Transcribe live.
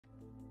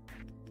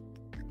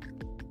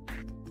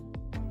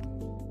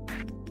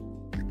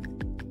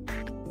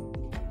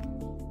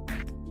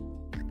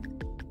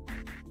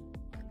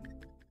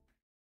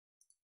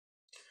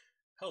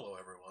Hello,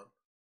 everyone,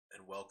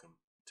 and welcome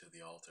to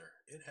the altar.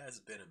 It has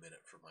been a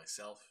minute for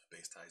myself,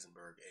 Based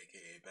Heisenberg,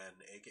 aka Ben,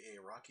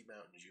 aka Rocky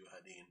Mountain Jew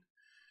Hadin,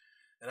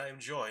 and I am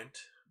joined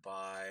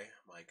by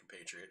my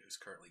compatriot who's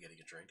currently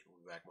getting a drink.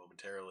 We'll be back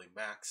momentarily,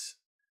 Max,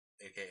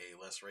 aka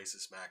Less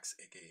Racist Max,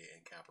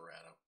 aka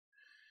Encaparado.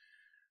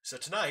 So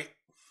tonight,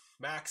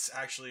 Max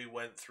actually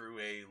went through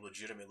a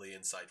legitimately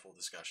insightful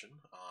discussion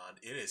on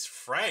It Is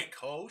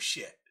Frank. Oh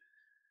shit.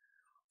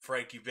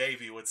 Frankie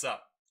baby, what's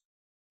up?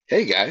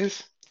 Hey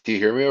guys, do you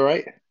hear me all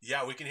right?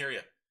 Yeah, we can hear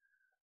you.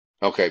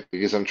 Okay,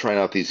 because I'm trying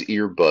out these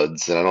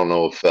earbuds and I don't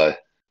know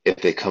if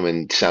they come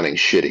in sounding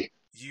shitty.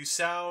 You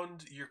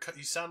sound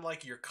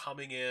like you're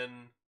coming in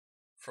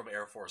from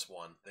Air Force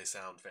One. They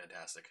sound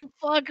fantastic.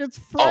 Fuck, it's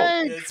Oh,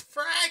 Frank! It's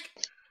Frank.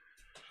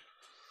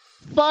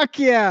 Fuck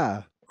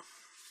yeah!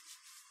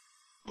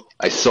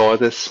 I saw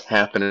this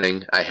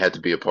happening. I had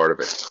to be a part of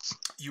it.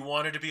 You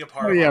wanted to be a Oh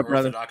part of yeah, our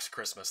brother. Orthodox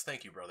Christmas.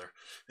 Thank you, brother.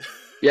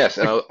 Yes,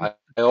 and I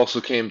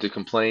also came to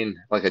complain,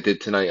 like I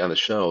did tonight on the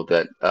show,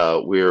 that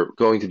we're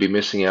going to be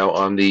missing out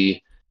on the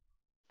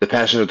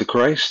Passion of the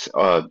Christ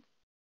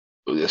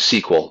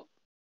sequel.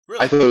 I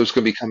Really? thought it was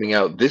going to be coming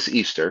out this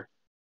Easter,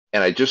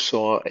 and I just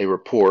saw a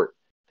report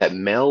that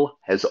Mel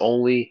has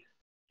only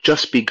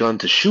just begun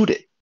to shoot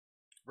it.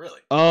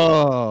 Really?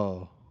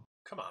 Oh.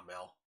 Come on,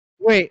 Mel.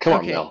 Wait, Come on,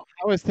 okay. Mel.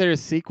 How is there a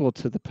sequel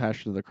to The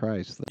Passion of the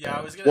Christ, Yeah, I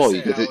though? was gonna Well,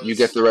 say you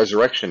get the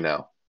resurrection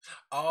now.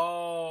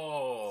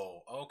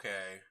 Oh,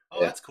 okay.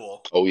 Oh, Yeah. that's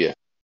cool. Oh yeah.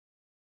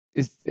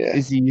 Is Yeah.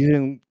 is he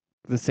using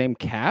the same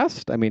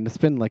cast? I mean, it's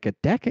been like a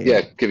Yeah,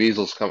 decade.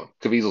 Caviezel's coming.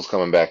 Caviezel's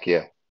coming back.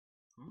 Yeah,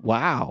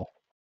 Wow.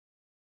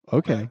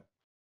 Okay. Okay.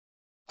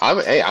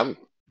 I'm. Hey, I'm.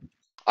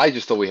 I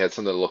just thought we had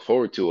something to look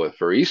forward to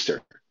for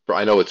Easter.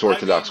 I know it's I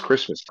Orthodox mean,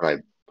 Christmas tonight,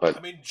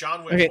 but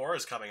John Wick Okay. 4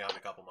 is coming out in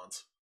a couple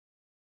months.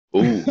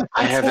 ooh,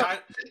 I It's haven't. kind.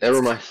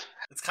 Never mind.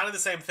 It's kind of the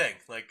same thing.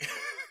 Like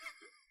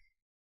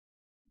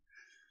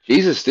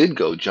Jesus did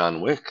go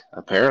John Wick,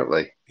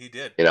 apparently. he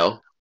did. You know.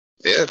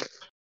 Yeah,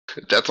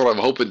 that's what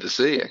I'm hoping to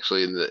see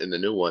actually in the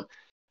new one.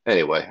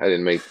 Anyway, I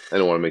don't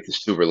want to make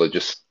this too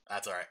religious.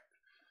 That's all right.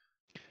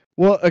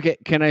 Well, okay.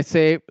 Can I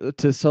say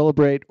to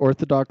celebrate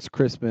Orthodox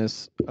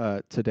Christmas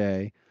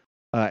today?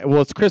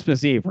 Well, it's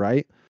Christmas Eve,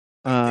 right?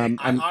 I'm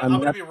I'm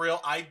gonna be real.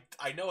 I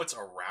know it's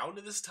around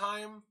this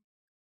time,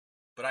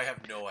 but I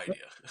have no idea.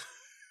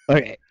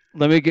 okay.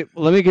 Let me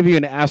give you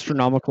an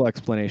astronomical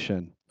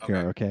explanation Okay.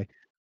 here. Okay.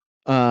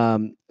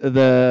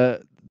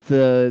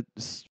 The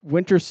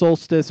winter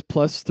solstice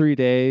plus 3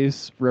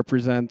 days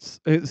represents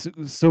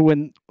so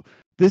when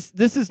this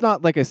is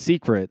not like a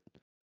secret.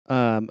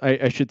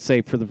 I should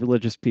say for the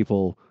religious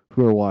people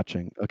who are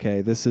watching. Okay,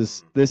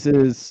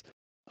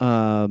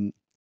 um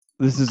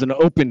this is an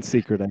open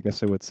secret, I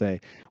guess I would say.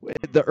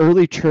 The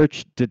early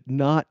church did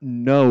not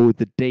know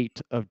the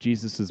date of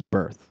Jesus's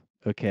birth.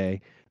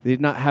 Okay. They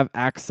did not have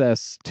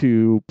access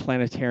to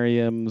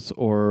planetariums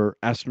or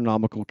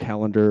astronomical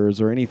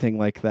calendars or anything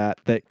like that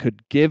that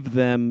could give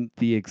them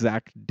the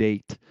exact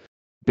date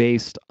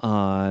based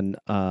on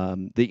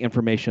the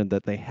information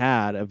that they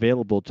had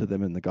available to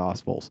them in the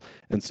Gospels.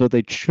 And so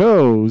they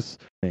chose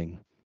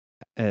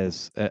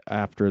as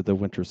after the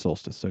winter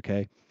solstice.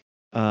 Okay.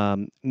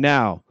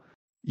 Now,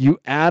 you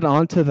add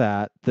on to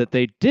that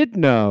they did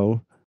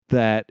know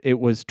that it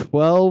was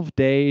 12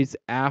 days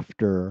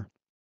after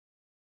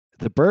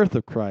the birth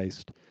of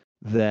Christ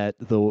that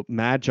the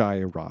Magi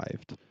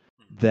arrived,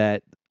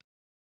 that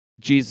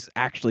Jesus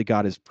actually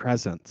got his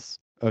presents,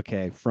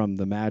 okay, from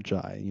the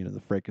Magi,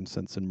 the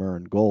frankincense and myrrh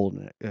and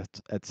gold,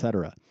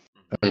 etc.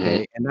 Hmm.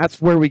 Okay, and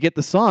that's where we get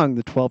the song,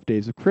 The 12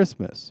 Days of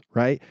Christmas,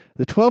 right?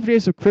 The 12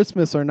 Days of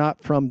Christmas are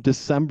not from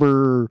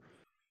December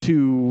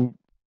to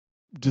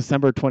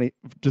December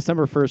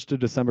 1st to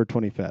December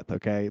 25th,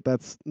 okay?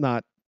 That's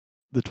not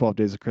the 12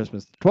 days of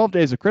Christmas. The 12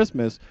 days of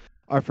Christmas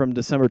are from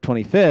December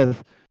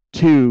 25th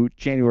to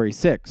January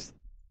 6th,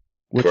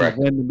 which is Correct.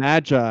 when the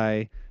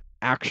Magi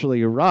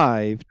actually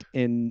arrived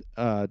and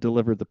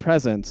delivered the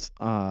presents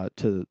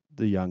to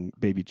the young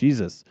baby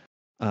Jesus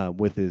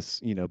with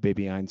his,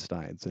 baby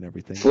Einsteins and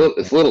everything like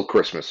It's that. little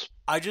Christmas.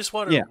 I just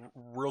want Yeah. to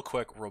real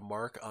quick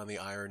remark on the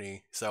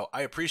irony. So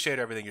I appreciate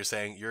everything you're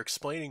saying. You're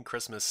explaining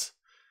Christmas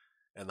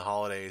and the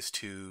holidays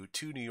to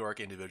two New York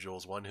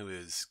individuals, one who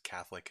is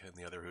Catholic and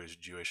the other who is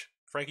Jewish.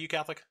 Frank, you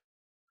Catholic?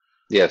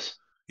 Yes.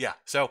 Yeah.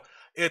 So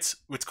it's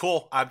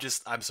cool. I'm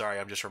sorry.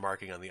 I'm just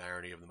remarking on the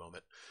irony of the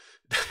moment.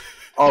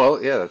 Oh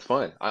yeah, that's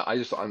fine. I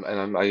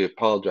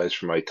apologize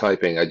for my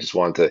typing. I just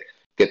wanted to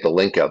get the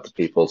link out to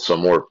people so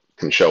more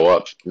can show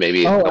up.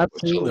 Maybe a Oh, couple should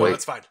No, absolutely. wait.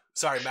 that's fine.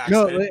 Sorry, Max.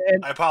 No,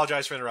 and I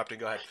apologize for interrupting.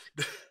 Go ahead.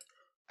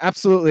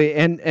 absolutely,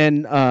 and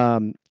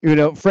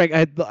Frank,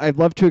 I'd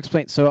love to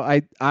explain. So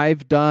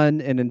I've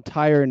done an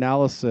entire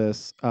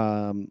analysis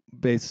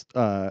based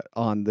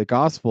on the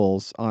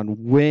Gospels on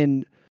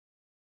when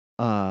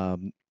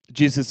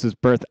Jesus's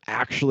birth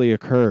actually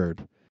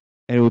occurred,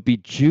 and it would be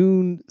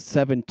June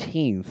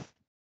 17th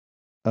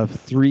of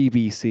 3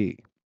 BC.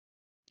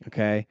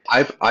 Okay.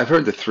 I've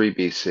heard the 3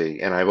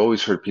 BC, and I've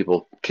always heard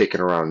people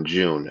kicking around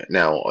June.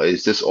 Now,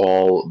 is this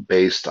all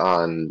based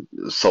on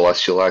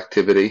celestial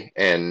activity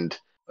and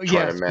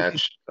trying to Yes,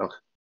 match? Okay.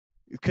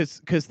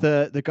 because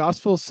the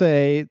Gospels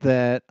say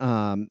that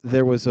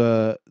there was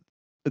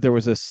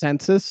a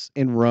census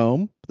in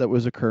Rome that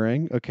was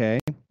occurring. Okay,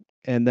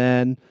 and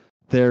then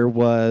there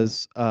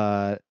was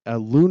a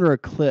lunar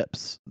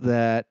eclipse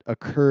that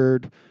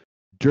occurred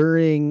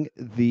during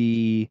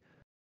the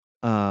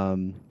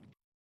um,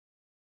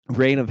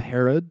 reign of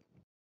Herod,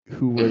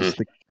 who was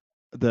Hmm.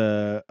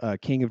 the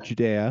king of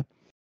Judea,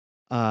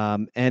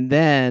 and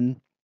then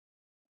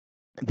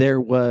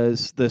there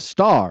was the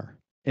star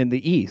in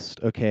the east.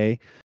 Okay,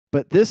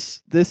 but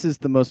this is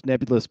the most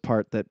nebulous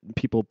part that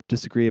people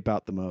disagree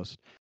about the most,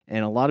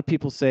 and a lot of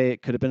people say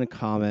it could have been a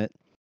comet.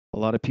 A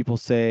lot of people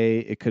say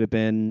it could have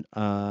been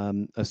a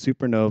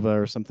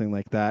supernova or something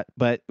like that.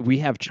 But we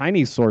have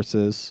Chinese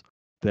sources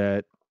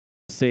that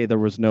say there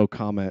was no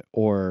comet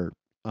or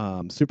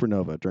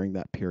supernova during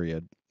that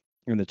period,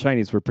 and the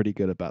Chinese were pretty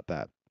good about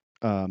that.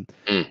 Um,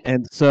 Mm.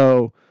 and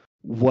so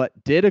what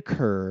did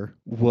occur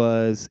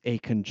was a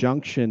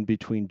conjunction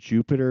between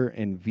Jupiter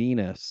and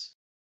Venus,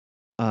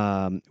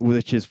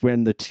 which is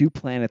when the two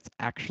planets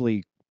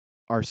actually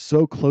are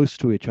so close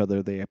to each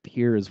other they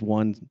appear as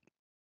one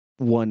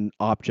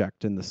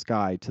object in the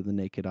sky to the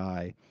naked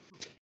eye.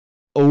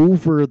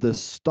 Over the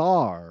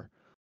star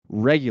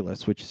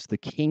Regulus, which is the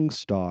king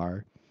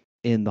star,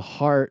 in the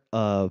heart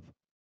of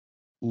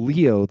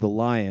Leo the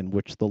lion,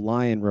 which the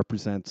lion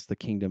represents the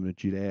kingdom of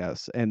Judea.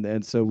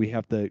 And so we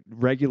have the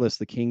Regulus,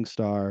 the king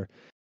star,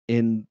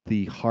 in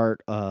the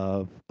heart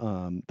of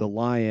the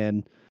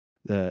lion,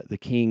 the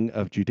king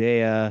of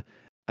Judea,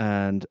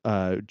 and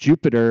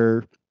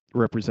Jupiter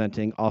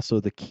representing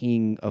also the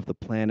king of the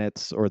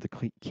planets, or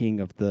the king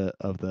of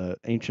the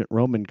ancient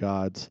Roman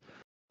gods,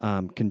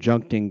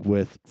 conjuncting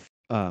with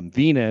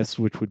Venus,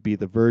 which would be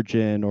the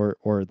Virgin, or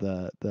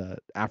the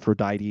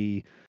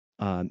Aphrodite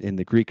in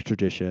the Greek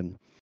tradition,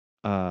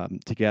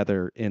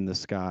 together in the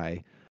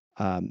sky,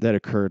 that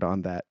occurred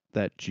on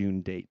that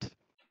June date.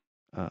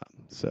 Um,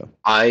 so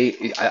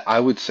I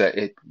would say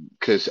it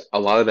because a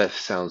lot of that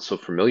sounds so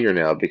familiar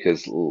now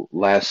because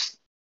last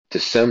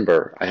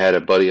December I had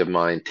a buddy of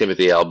mine,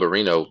 Timothy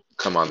Alberino,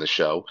 come on the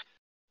show,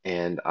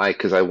 and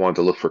because I wanted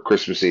to look for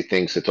Christmassy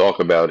things to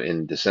talk about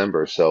in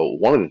December. So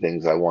one of the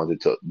things I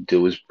wanted to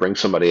do is bring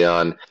somebody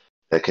on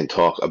that can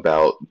talk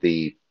about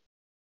the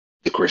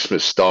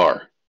Christmas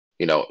star.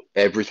 You know,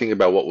 everything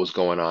about what was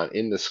going on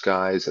in the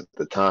skies at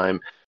the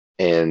time.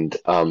 And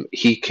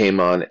he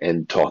came on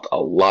and talked a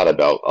lot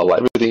about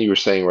everything you were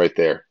saying right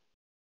there.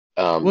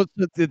 well, Um,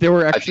 there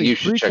were I think actually you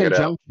should three check it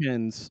out.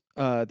 conjunctions.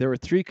 There were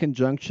three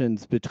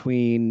conjunctions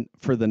between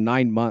for the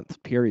 9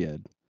 month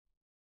period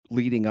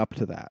leading up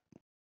to that.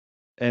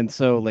 And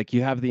so like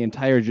you have the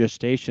entire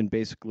gestation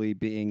basically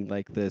being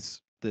like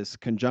this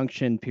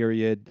conjunction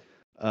period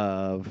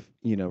of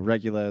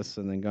Regulus,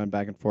 and then going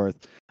back and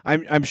forth.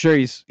 I'm sure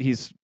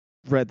he's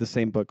read the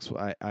same books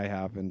I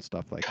have and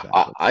stuff like that.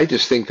 But I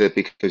just think that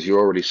because you're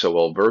already so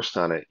well versed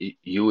on it,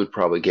 you would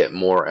probably get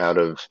more out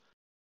of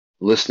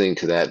listening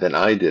to that than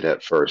I did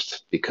at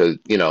first because,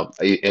 and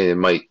it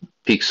might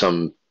pique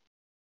some,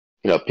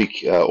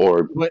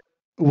 or what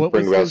what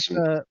bring was about his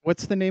some.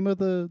 what's the name of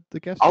the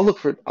guest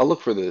again? I'll look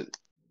for the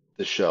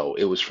show.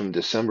 It was from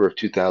December of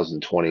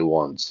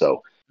 2021.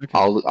 So Okay.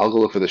 I'll go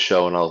look for the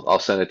show and I'll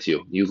send it to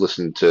you. You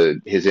listen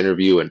to his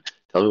interview and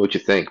tell me what you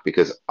think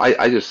because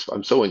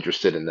I'm so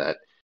interested in that.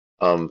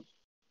 Um,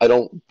 I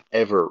don't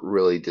ever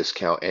really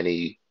discount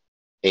any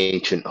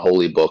ancient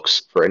holy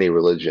books for any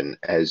religion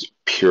as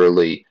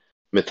purely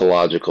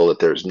mythological, that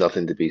there's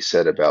nothing to be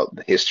said about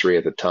the history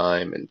of the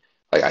time. And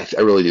I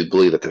really do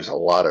believe that there's a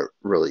lot of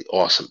really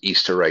awesome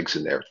Easter eggs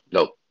in there.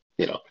 No,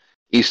 you know,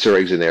 Easter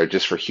eggs in there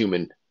just for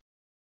human.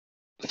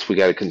 We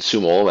got to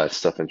consume all that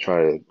stuff and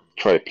try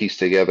to piece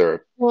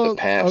together the Well,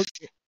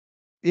 past.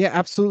 yeah,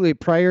 absolutely.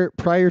 Prior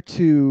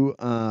to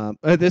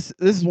this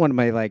is one of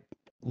my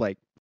like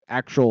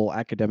actual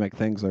academic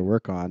things I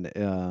work on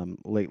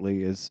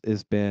lately is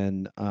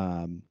been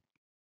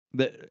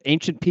the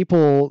ancient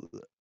people,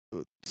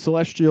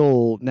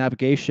 celestial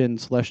navigation,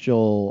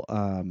 celestial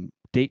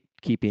date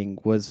keeping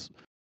was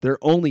their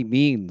only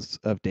means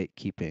of date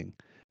keeping.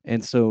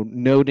 And so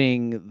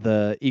noting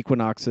the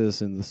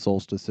equinoxes and the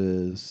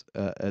solstices,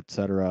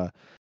 etc.,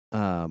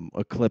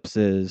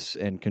 eclipses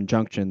and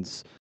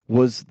conjunctions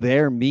was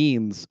their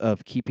means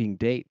of keeping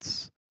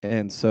dates.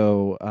 And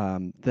so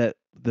that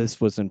this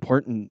was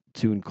important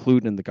to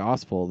include in the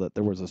gospel, that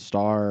there was a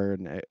star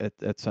and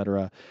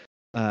etc.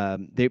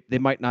 They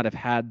might not have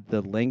had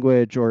the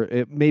language, or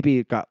maybe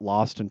it got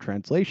lost in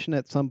translation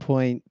at some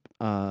point,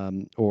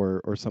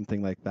 or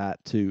something like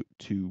that, to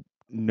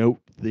note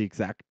the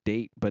exact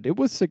date, but it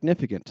was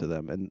significant to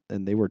them,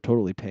 and they were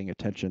totally paying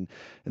attention,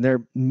 and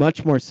they're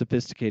much more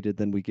sophisticated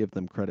than we give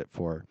them credit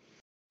for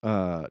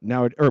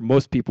now, or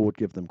most people would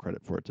give them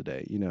credit for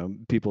today.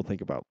 People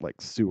think about like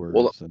Well,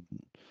 sewers and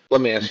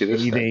let me ask you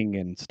this then. bathing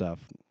and stuff.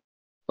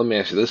 Let me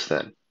ask you this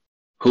then.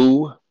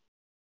 Who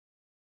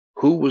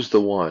who was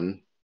the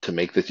one to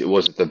make the?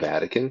 Was it the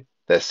Vatican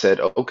that said,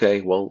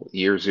 okay, well,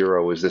 year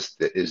zero is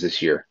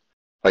this year?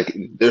 Like,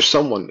 there's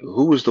someone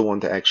who was the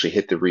one to actually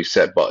hit the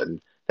reset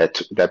button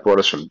that brought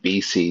us from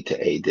BC to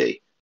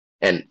AD.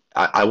 And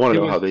I want It to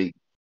know was how they.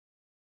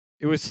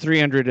 it was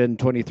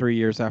 323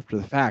 years after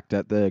the fact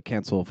at the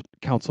Council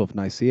of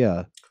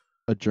Nicaea,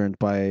 adjourned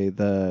by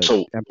the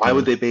So why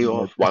would emperor they be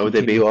off? Why would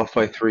they be Constantine off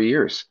by II. 3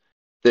 years?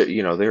 They're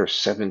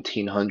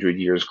 1,700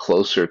 years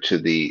closer to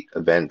the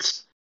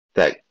events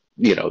that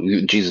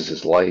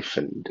Jesus's life,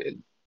 and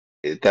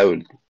that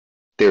would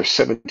they're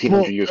 1,700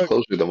 Well, years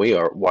closer than we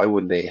are. Why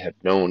would they have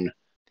known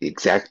the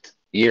exact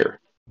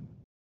year?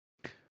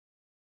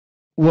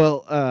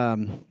 well,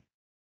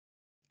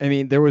 I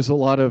mean, there was a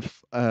lot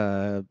of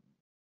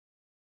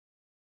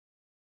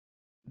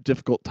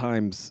difficult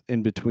times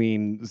in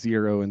between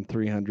 0 and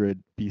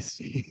 300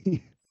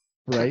 BC,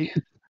 right?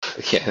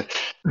 Yeah,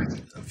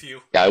 A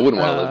few. yeah, I Yeah. wouldn't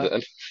want to live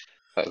then.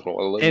 I don't want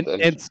to live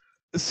And then.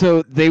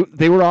 so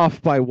they were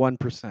off by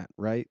 1%,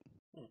 right?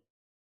 Hmm.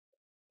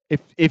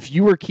 If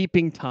you were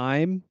keeping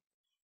time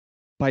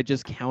by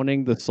just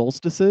counting the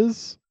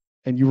solstices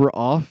and you were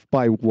off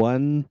by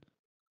 1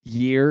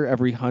 year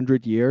every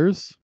 100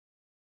 years,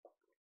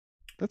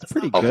 that's That's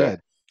pretty not bad. Okay, good.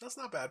 That's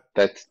not bad.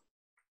 that's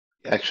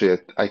actually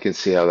I can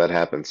see how that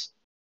happens.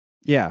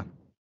 Yeah.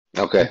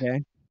 Okay.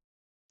 Okay.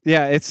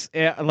 Yeah, it's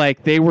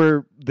like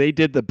they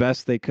did the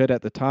best they could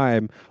at the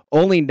time.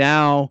 Only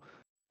now,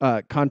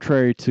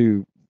 contrary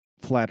to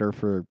flat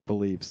earther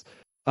beliefs,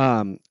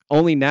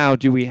 only now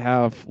do we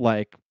have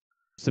like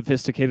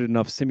sophisticated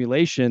enough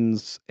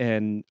simulations,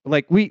 and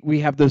like we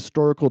have the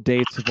historical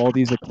dates of all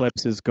these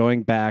eclipses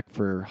going back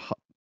for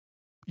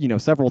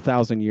several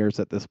thousand years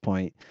at this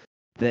point,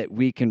 that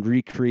we can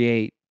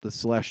recreate the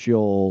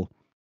celestial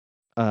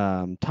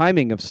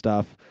timing of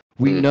stuff.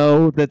 We Hmm.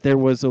 know that there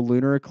was a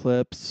lunar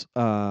eclipse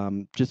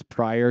just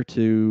prior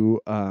to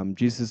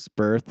Jesus'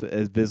 birth,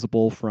 as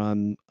visible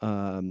from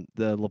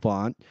the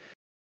Levant.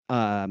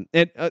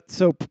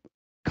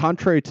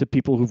 Contrary to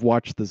people who've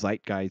watched the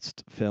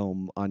Zeitgeist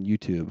film on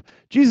YouTube,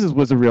 Jesus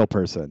was a real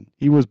person.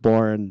 He was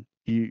born.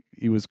 He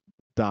was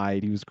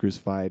died. He was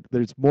crucified.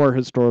 There's more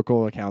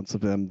historical accounts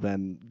of him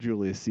than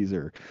Julius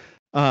Caesar.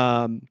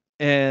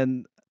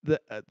 And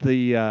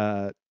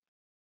the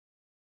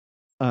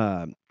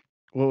um,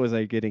 what was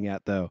I getting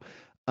at though?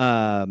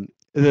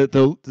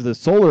 The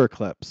solar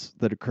eclipse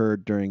that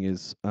occurred during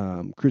his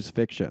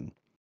crucifixion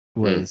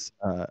Hmm. was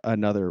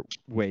another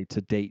way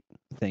to date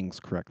things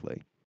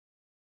correctly.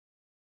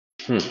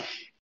 Hmm.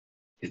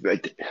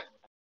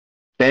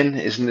 Ben,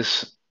 isn't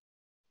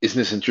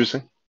this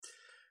interesting?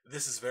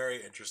 This is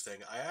very interesting.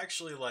 I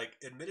actually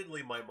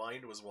admittedly my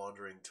mind was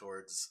wandering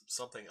towards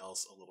something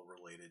else a little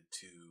related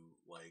to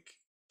like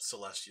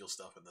celestial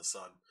stuff in the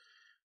sun,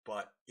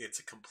 but it's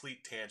a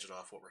complete tangent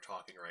off what we're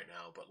talking right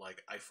now. But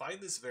like I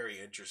find this very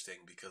interesting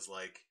because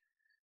like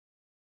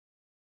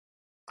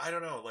I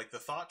don't know, like the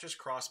thought just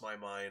crossed my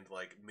mind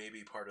like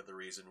maybe part of the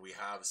reason we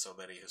have so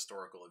many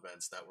historical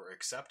events that were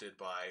accepted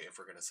by, if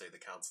we're going to say, the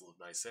Council of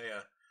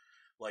Nicaea,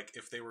 like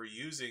if they were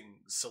using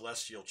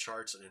celestial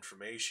charts and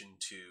information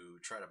to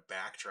try to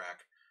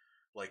backtrack,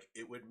 like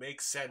it would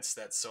make sense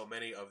that so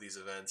many of these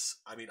events,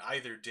 I mean,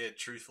 either did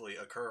truthfully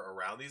occur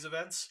around these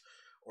events,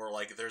 or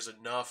like there's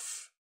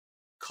enough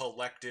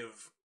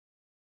collective,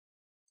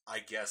 I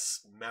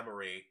guess,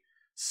 memory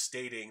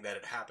stating that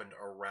it happened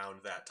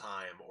around that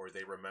time, or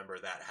they remember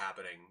that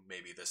happening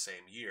maybe the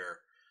same year.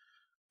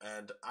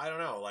 And I don't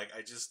know, like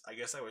I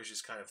guess I was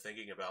just kind of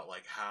thinking about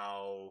like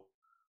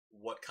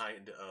what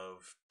kind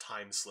of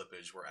time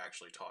slippage we're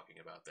actually talking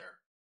about there.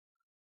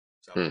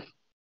 So Hmm.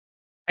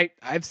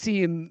 I've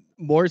seen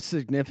more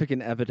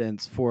significant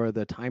evidence for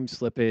the time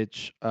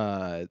slippage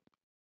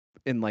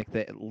in like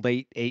the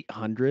late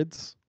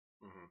 800s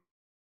mhm.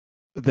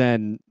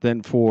 than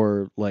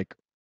for like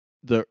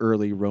the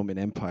early Roman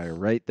Empire,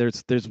 right?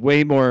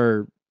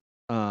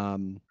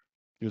 Um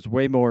there's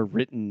way more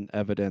written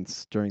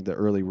evidence during the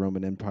early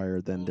Roman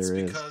Empire than Well, it's there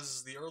is.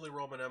 because the early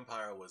Roman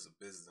Empire was a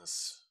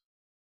business,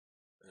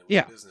 and it was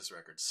Yeah. business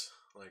records.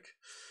 Like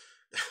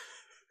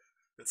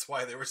that's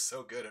why they were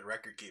so good at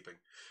record keeping.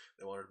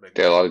 They wanted to make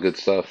Got a money. lot of good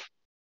stuff.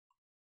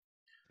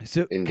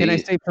 So can I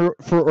Indeed. say for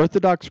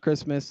Orthodox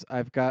Christmas,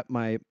 I've got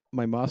my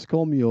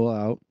Moscow Mule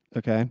out,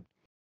 okay?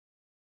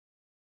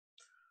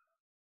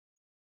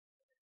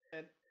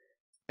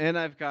 And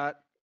I've got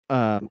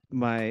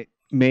my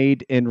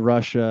made in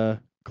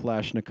Russia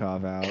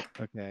Kalashnikov out,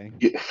 okay?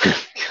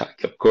 Yeah,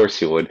 of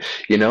course you would.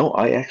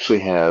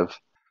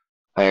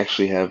 I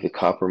actually have the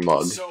copper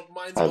mug. So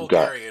mine's I've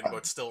got. Bulgarian,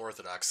 but still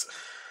Orthodox.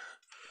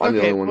 I'm the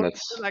Okay, only one well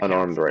that's that counts.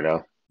 unarmed right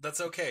now.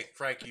 That's okay,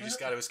 Frank. You just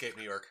got to escape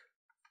New York.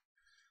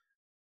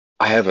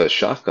 I have a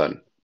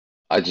shotgun.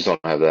 I just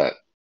don't have that.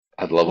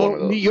 I'd love one Well, of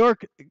New those.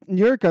 York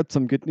New York got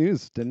some good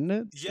news, didn't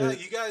it? Yeah,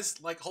 you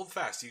guys like hold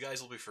fast. You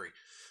guys will be free.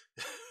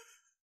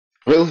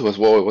 Really?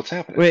 What's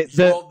happening? Wait,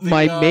 the Well,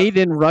 my the made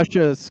in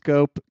Russia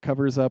scope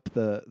covers up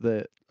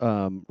the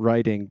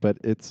writing, but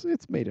it's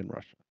made in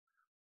Russia.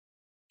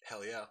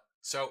 hell yeah.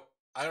 So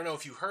I don't know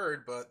if you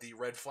heard, but the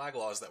red flag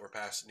laws that were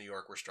passed in New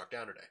York were struck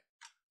down today.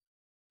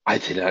 I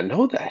did not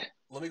know that.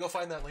 Let me go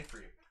find that link for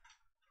you.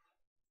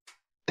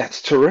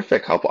 That's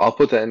terrific. I'll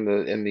put that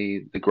in the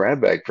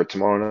grab bag for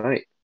tomorrow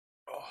night.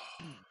 Oh.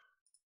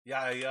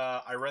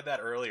 Yeah, I read that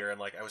earlier, and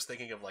like I was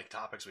thinking of like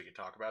topics we could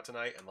talk about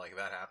tonight, and like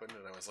that happened,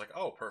 and I was like,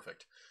 oh,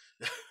 perfect.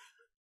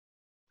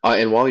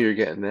 And while you're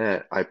getting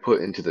that, I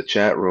put into the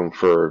chat room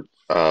for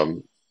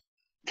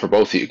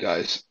both of you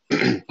guys.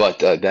 But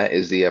that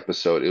is the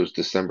episode. It was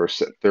December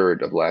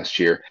 3rd of last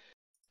year,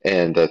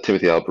 and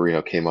Timothy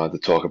Alberino came on to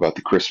talk about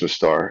the Christmas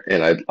star.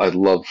 And I'd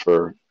love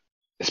for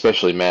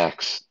especially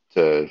Max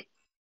to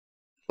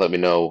let me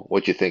know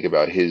what you think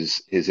about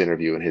his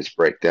interview and his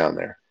breakdown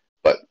there.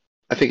 But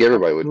I think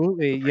everybody would.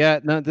 Absolutely. Yeah,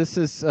 no, this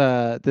is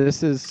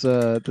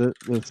the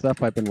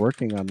stuff I've been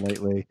working on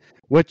lately.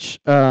 Which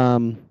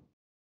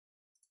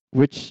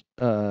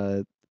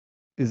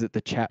is it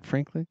the chat,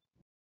 frankly?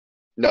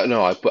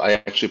 No, I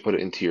actually put it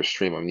into your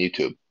stream on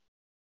YouTube.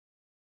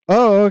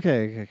 Oh,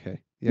 okay.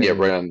 Yeah, Yeah, yeah,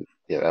 right yeah. on.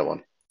 Yeah, that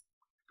one.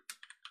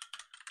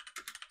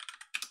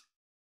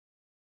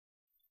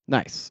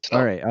 Nice.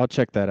 All So right, I'll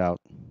check that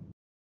out.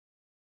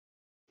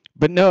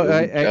 But no,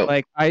 there you go.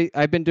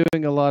 I've been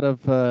doing a lot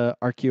of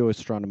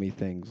archaeoastronomy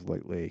things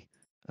lately.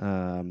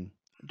 Um,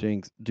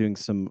 doing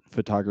some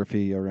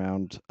photography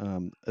around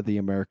the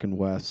American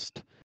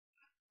West,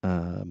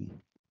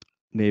 um,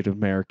 Native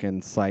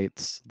American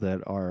sites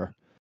that are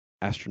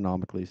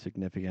astronomically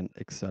significant,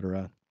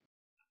 etc.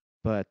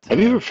 But Have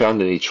you ever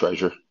found any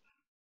treasure?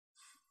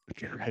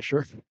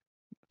 treasure.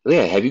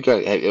 Yeah, have you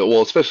got?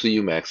 Well, especially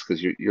you, Max,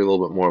 because you're a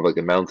little bit more of like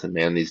a mountain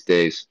man these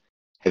days.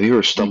 Have you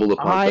ever Dude, stumbled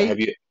upon? I Have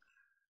you?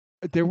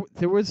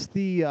 there was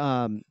the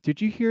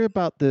did you hear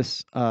about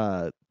this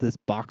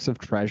box of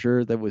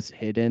treasure that was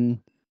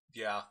hidden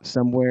Yeah,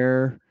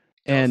 somewhere,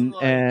 doesn't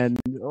like and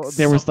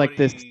there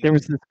somebody.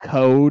 was this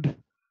code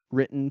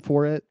written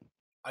for it.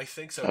 I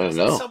think so. I don't Doesn't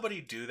know. somebody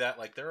do that?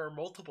 Like there are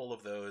multiple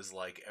of those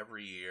like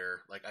every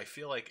year. Like I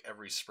feel like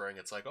every spring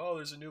it's like, oh,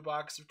 there's a new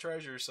box of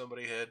treasure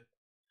somebody hid.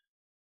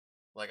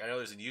 Like I know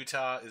there's in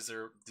Utah. Is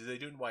there? Do they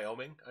do it in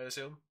Wyoming? I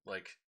assume.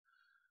 Like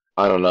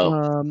I don't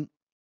know. Um,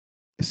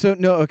 so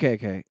no,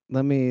 okay.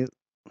 Let me.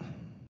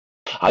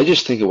 I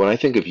just think of when I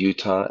think of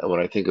Utah and when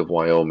I think of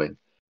Wyoming,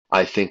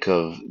 I think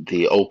of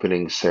the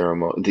opening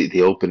ceremony,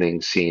 the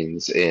opening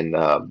scenes in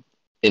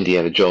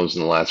Indiana Jones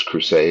and the Last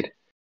Crusade,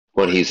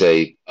 when right. he's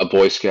a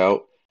Boy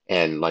Scout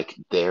and like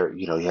there,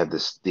 you have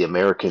this the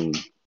American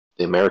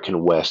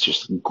West,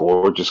 just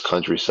gorgeous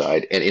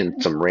countryside, and in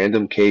some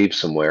random cave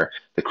somewhere,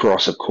 the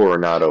cross of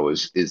Coronado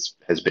is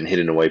has been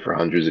hidden away for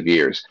hundreds of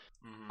years.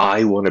 Hmm.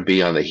 I want to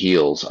be on the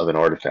heels of an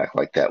artifact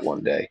like that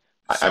one day.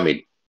 I So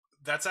mean,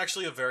 that's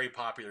actually a very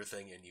popular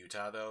thing in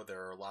Utah, though.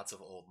 There are lots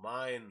of old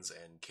mines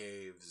and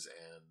caves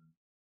and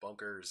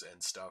bunkers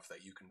and stuff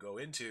that you can go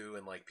into,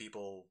 and like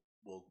people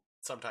will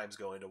sometimes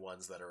go into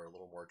ones that are a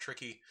little more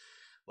tricky.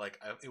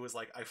 It was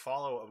like I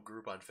follow a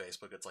group on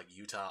Facebook. It's like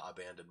Utah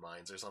Abandoned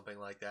Mines or something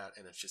like that,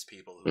 and it's just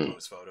people who mm,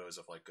 post photos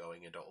of like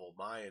going into old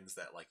mines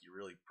that like you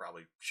really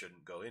probably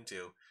shouldn't go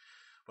into,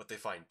 but they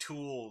find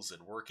tools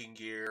and working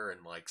gear,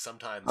 and like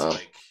sometimes uh,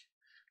 like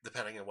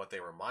depending on what they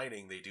were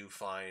mining, they do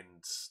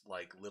find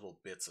like little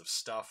bits of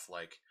stuff.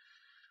 Like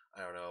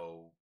I don't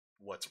know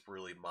what's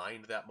really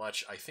mined that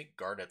much. I think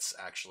garnets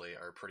actually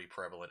are pretty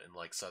prevalent in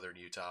like southern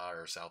Utah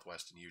or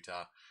southwestern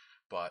Utah,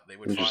 but they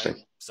would find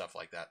interesting. stuff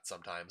like that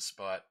sometimes.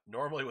 But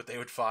normally, what they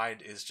would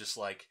find is just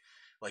like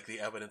the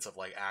evidence of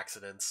like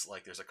accidents.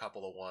 Like there's a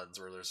couple of ones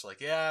where there's like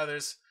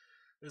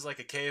there's like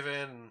a cave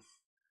in.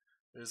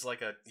 And there's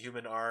like a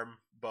human arm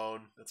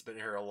bone that's been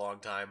here a long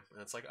time,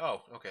 and it's like,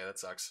 oh, okay, that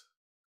sucks.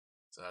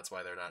 So that's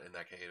why they're not in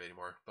that cave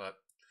anymore. But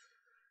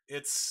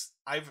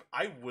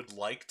I would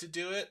like to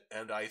do it,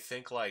 and I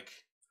think like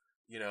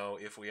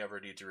if we ever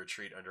need to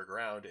retreat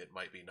underground, it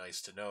might be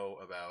nice to know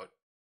about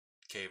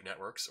cave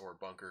networks or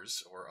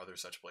bunkers or other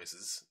such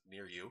places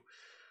near you.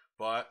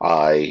 But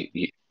I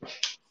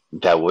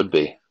That would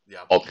be.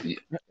 yeah, Oh,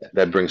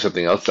 that brings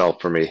something else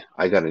out for me.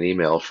 I got an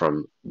email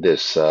from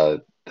this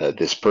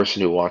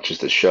person who watches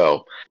the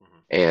show,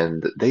 hmm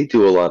and they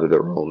do a lot of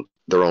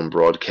their own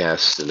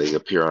broadcasts, and they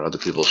appear on other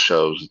people's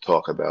shows and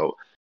talk about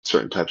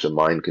certain types of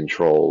mind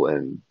control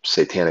and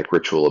satanic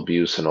ritual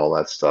abuse and all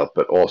that stuff,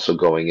 but also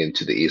going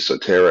into the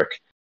esoteric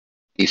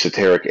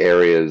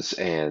areas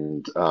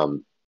and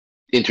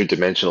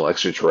interdimensional,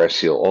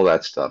 extraterrestrial, all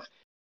that stuff.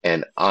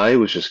 And I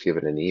was just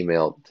given an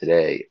email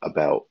today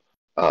about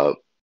uh,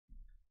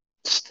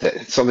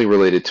 something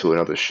related to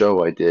another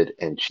show I did,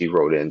 and she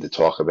wrote in to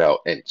talk about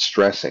and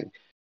stressing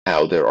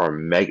how there are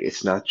mega.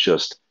 It's not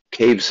just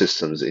cave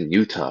systems in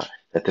Utah;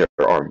 that there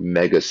are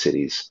mega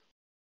cities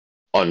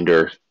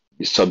under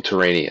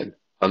subterranean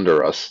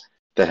under us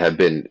that have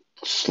been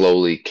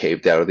slowly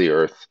caved out of the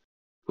earth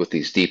with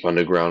these deep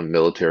underground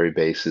military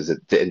bases.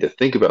 And to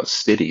think about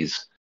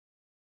cities,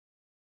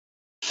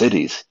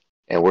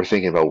 and we're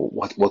thinking about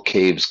what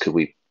caves could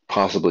we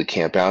possibly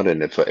camp out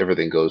in if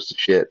everything goes to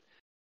shit.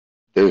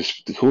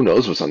 There's who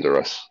knows what's under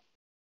us.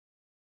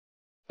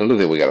 Another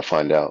thing we got to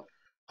find out.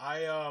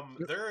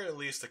 There are at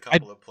least a I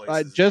couple of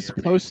I places just near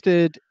me.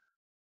 posted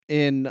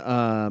in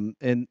the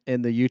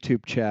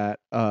YouTube chat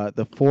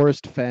the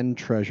Forest Fen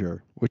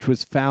treasure, which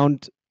was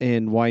found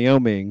in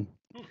Wyoming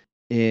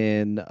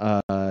in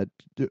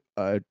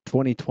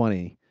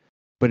 2020,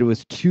 but it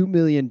was $2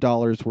 million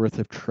worth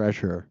of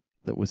treasure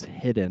that was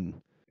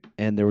hidden,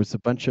 and there was a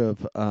bunch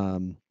of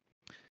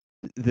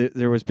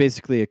there was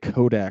basically a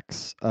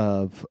codex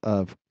of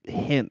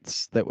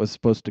hints that was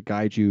supposed to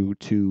guide you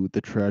to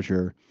the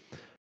treasure.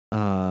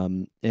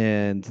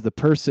 And the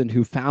person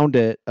who found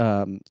it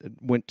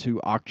went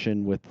to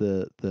auction with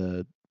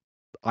the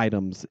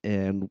items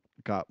and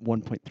got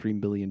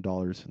 $1.3 million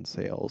in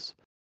sales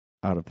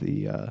out of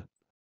the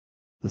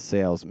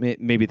sales.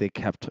 Maybe they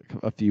kept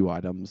a few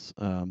items,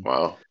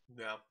 Wow.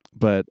 Yeah,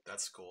 but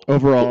that's cool.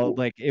 overall,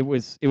 like it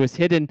was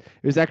hidden.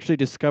 It was actually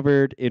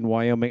discovered in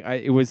Wyoming.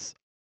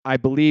 I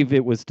believe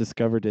it was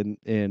discovered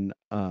in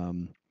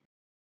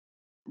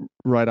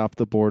right off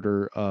the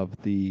border of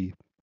the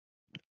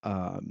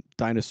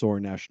Dinosaur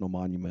National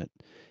Monument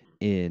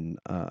in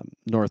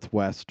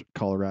northwest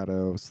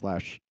Colorado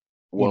slash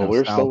Well,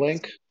 where's the south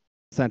link?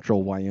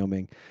 central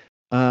Wyoming.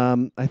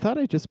 I thought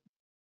I just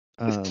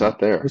It's not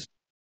there.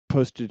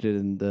 posted it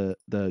in the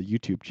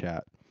YouTube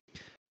chat,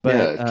 Yeah, but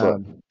it's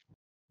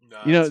No,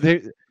 I don't see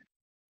it.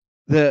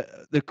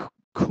 the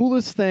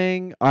coolest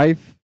thing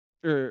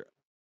or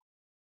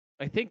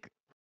I think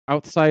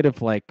outside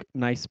of like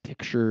nice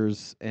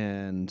pictures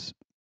and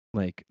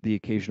like the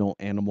occasional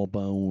animal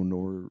bone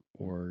or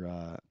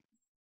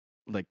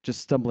like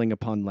just stumbling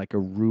upon like a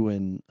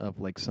ruin of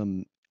like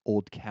some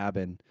old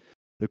cabin,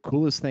 the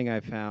coolest thing I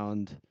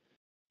found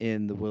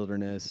in the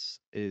wilderness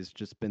is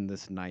just been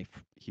this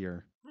knife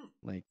here.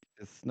 Like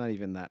it's not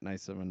even that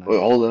nice of a wait, knife.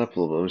 hold it up a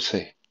little bit. Let me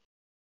see.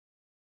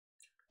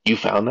 You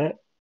found that? Oh,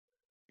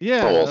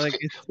 Yeah, well, like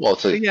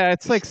it's a.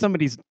 it's like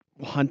somebody's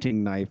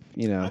hunting knife,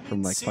 I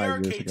from mean, like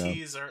 5 years ago.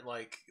 CRKTs aren't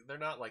like they're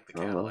not like the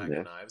I don't know, Cadillac of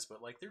man. knives,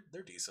 but like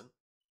they're decent.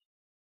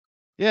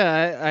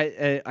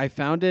 Yeah, I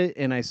found it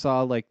and I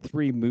saw like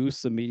 3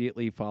 moose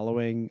immediately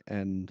following,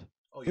 and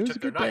Oh, it you was a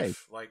took their good day.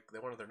 knife. Like they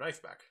wanted their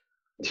knife back.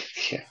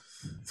 Yeah.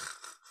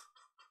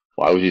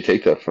 Why would you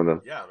take that from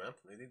them? Yeah, man,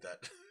 they need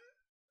that.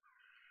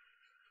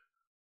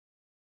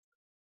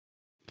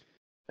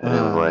 Um,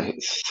 Anyway,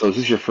 so is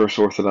this your first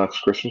Orthodox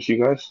Christmas,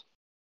 you guys?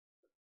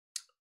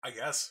 I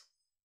guess.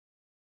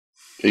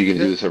 Are you gonna do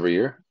there, this every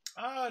year?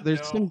 there's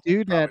No, some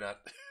dude probably not.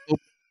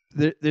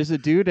 there's a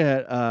dude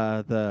at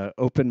the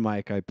open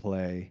mic I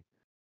play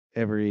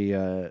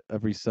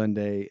every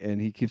Sunday, and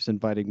he keeps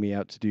inviting me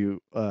out to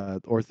do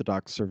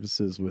Orthodox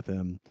services with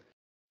him,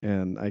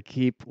 and I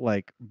keep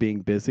like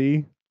being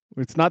busy.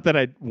 It's not that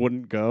I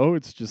wouldn't go;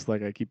 it's just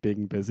like I keep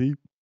being busy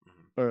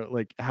Mhm. or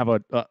like have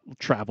a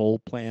travel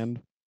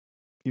planned.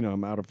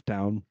 I'm out of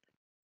town,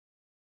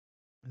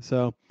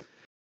 so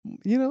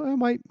I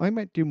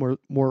might do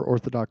more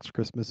Orthodox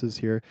Christmases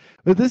here.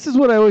 But this is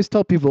what I always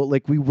tell people: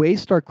 like we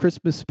waste our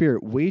Christmas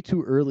spirit way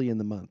too early in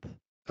the month.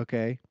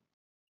 Okay,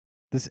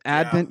 this Yeah,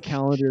 Advent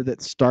calendar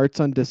that starts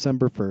on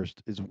December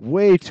 1st is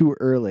way too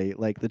early.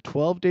 Like the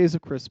 12 days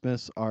of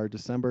Christmas are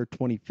December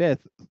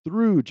 25th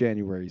through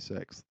January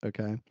 6th.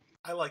 Okay.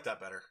 I like that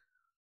better.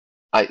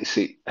 I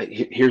see.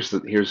 Here's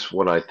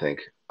what I think.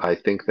 I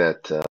think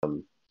that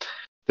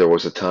there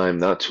was a time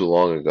not too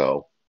long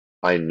ago.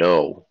 I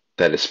know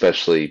that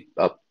especially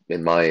up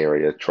in my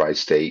area,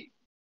 tri-state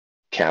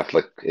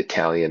Catholic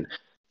Italian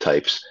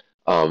types,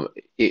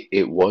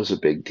 it was a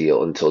big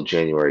deal until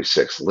January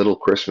 6th. Little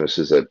Christmas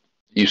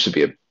used to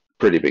be a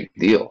pretty big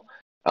deal.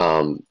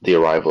 The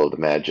arrival of the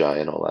Magi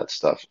and all that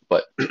stuff.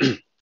 But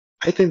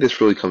I think this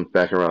really comes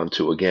back around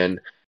to again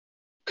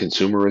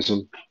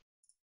consumerism.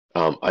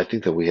 I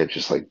think that we have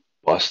just like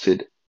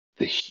busted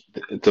the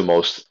the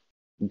most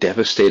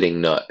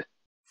devastating nut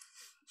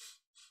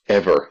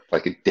ever,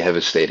 like a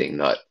devastating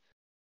nut,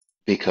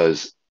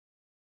 because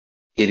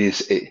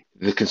the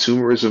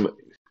consumerism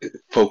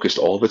focused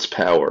all of its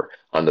power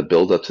on the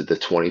build up to the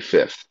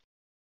 25th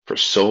for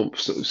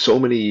so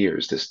many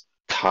years. This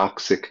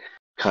toxic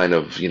kind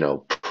of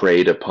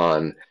preyed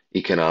upon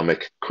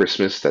economic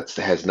Christmas that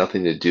has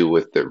nothing to do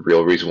with the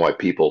real reason why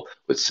people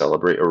would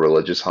celebrate a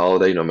religious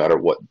holiday, no matter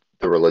what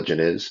the religion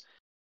is.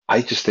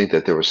 I just think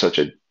that there was such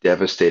a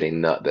devastating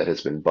nut that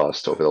has been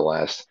bust over the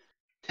last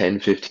 10,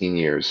 15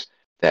 years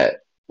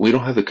that we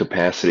don't have the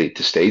capacity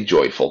to stay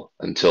joyful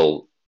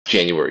until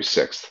January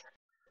 6th.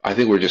 I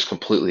think we're just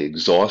completely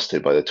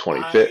exhausted by the I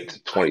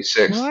 25th, I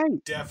 26th.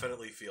 Right.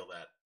 definitely feel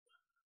that.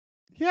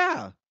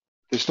 Yeah.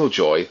 There's no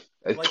joy.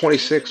 At Like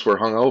 26, we're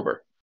hungover.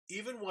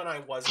 even when I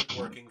wasn't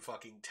working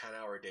fucking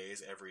 10-hour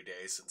days every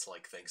day since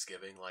like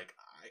Thanksgiving, like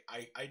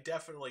I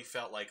definitely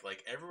felt like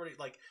everybody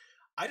like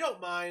I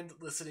don't mind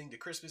listening to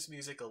Christmas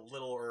music a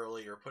little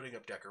early or putting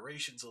up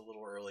decorations a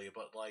little early,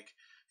 but like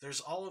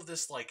there's all of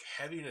this like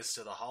heaviness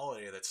to the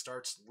holiday that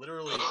starts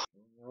literally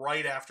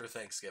right after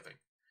Thanksgiving.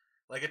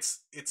 Like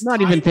it's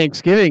Not even tied.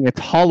 Thanksgiving. It's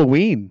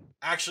Halloween.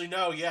 Actually,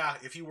 no, yeah.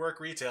 If you work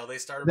retail, they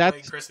started playing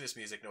That's Christmas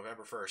music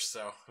November 1st.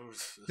 So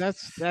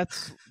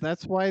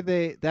that's why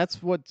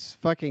that's what's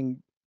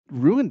fucking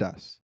ruined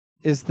us.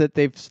 Is that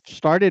they've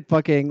started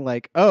fucking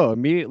like, oh,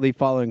 immediately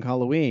following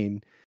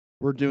Halloween,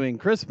 we're doing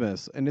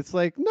Christmas, and it's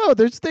like, no,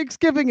 there's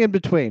Thanksgiving in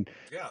between.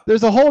 Yeah.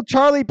 There's a whole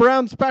Charlie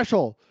Brown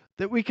special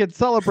that we could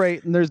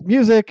celebrate, and there's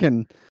music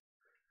and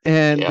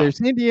Yeah.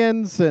 there's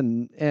Indians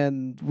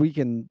and we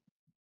can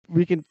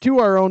do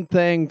our own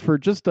thing for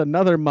just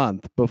another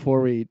month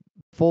before we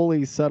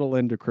fully settle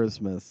into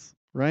Christmas,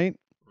 right?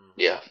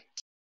 Yeah.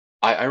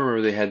 I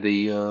remember they had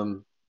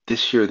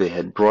this year they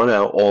had brought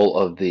out all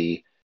of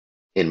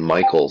in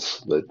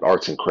Michael's, the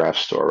arts and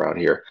crafts store around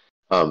here.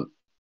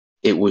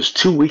 It was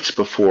 2 weeks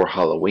before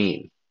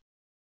Halloween.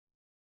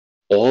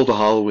 All the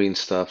Halloween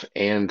stuff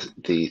and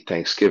the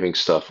Thanksgiving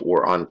stuff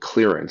were on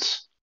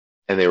clearance,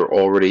 and they were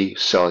already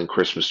selling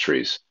Christmas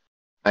trees.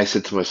 I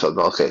said to myself,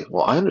 okay,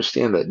 well, I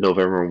understand that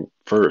November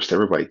 1st,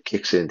 everybody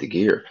kicks into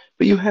gear,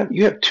 but you have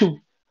two.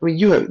 I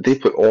mean, they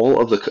put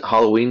all of the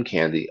Halloween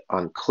candy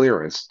on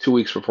clearance 2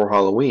 weeks before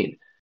Halloween.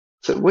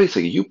 So wait a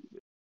second, you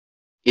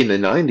in the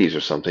 90s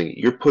or something,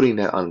 you're putting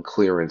that on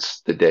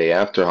clearance the day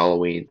after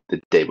Halloween,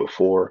 the day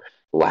before,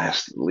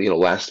 last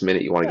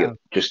minute. You want to Yeah.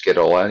 just get it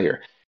all out of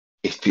here.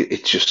 It's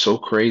just so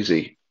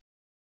crazy.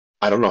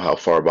 I don't know how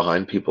far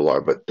behind people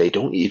are, but they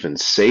don't even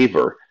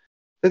savor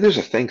that there's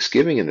a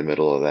Thanksgiving in the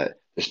middle of that.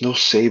 There's no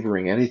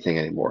savoring anything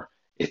anymore.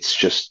 It's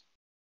just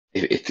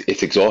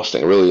it's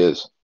exhausting. It really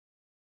is.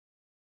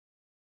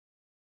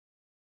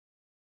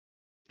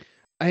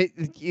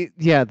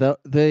 Yeah,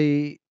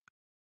 the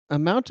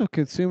amount of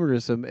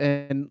consumerism,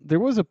 and there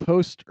was a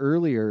post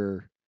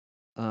earlier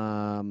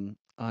on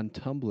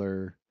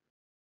Tumblr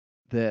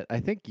that I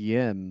think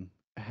Yim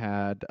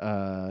had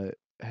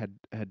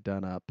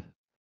done up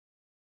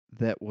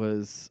that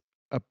was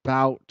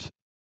about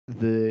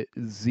the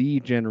Z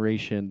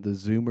generation, the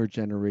Zoomer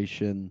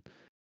generation,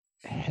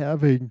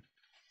 having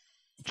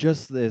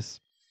just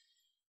this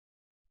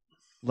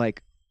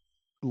like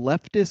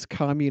leftist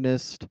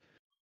communist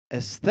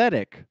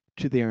aesthetic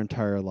to their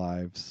entire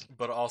lives.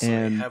 But also a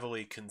And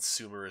heavily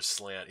consumerist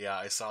slant. Yeah,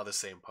 I saw the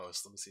same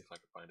post. Let me see if I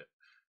can find it.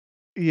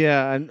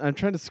 yeah, I'm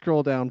trying to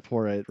scroll down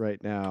for it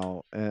right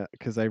now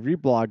because I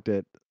reblogged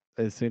it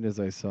as soon as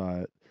I saw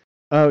it.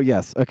 Oh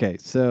yes, okay.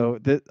 So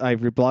I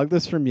reblogged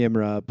this from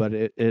Yimra, but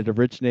it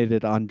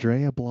originated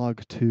Andrea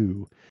Blog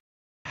 2.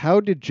 How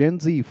did Gen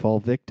Z fall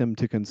victim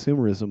to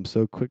consumerism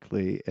so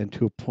quickly and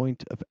to a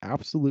point of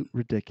absolute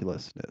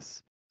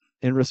ridiculousness?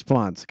 In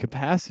response,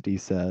 Capacity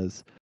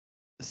says,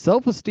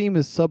 self-esteem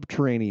is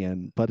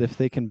subterranean, but if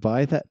they can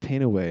buy that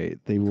pain away,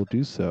 they will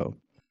do so.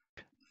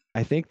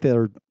 I think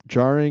they're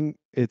jarring.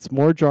 It's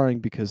more jarring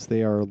because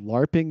they are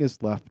LARPing as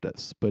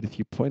leftists, but if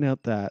you point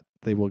out that,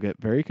 they will get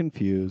very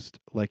confused,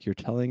 like you're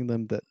telling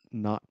them that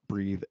not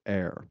breathe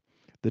air.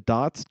 The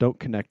dots don't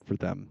connect for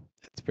them.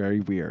 It's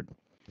very weird.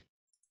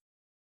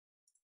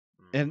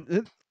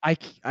 And I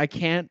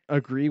can't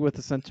agree with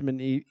the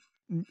sentiment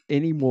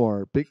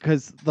anymore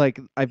because like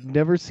I've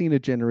never seen a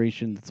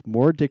generation that's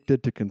more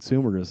addicted to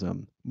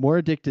consumerism, more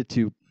addicted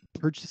to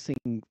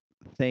purchasing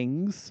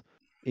things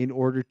in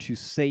order to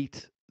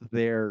sate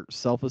their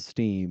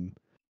self-esteem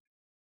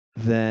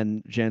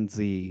than Gen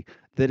Z,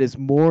 that is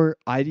more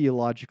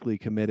ideologically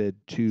committed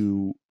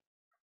to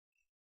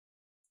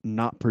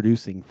not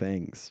producing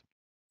things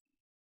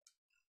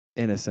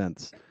in a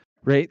sense,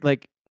 right?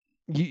 Like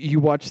you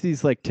watch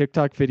these like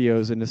TikTok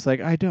videos and it's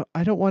like I don't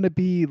want to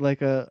be like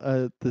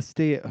the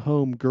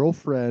stay-at-home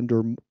girlfriend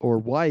or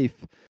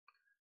wife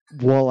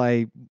while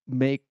I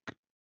make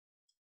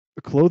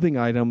clothing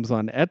items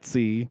on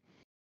Etsy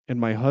and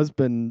my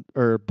husband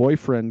or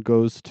boyfriend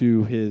goes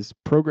to his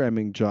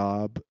programming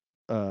job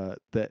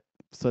that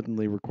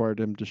suddenly required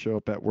him to show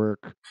up at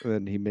work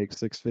and he makes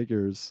six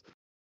figures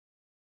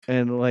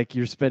and like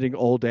you're spending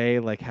all day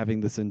like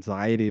having this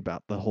anxiety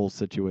about the whole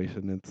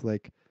situation. It's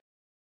like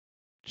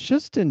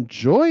just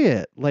enjoy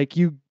it. Like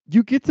you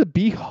get to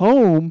be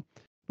home.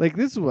 Like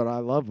this is what I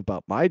love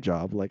about my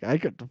job. Like I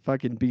get to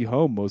fucking be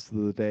home most of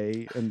the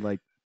day and like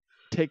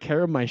take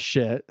care of my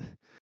shit.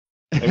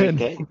 I mean, And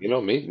hey,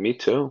 me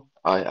too.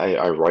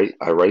 I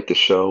write the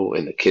show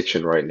in the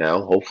kitchen right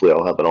now. Hopefully,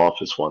 I'll have an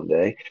office one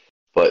day.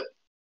 But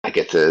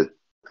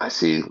I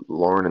see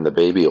Lauren and the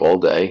baby all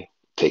day.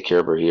 Take care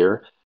of her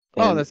here,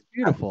 oh, and that's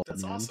beautiful,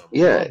 That's man. awesome. I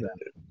yeah,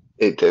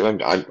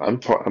 love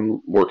that.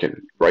 I'm working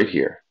right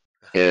here,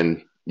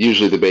 and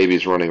usually the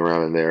baby's running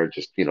around in there,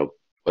 just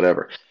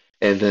whatever.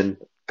 And then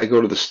I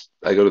go to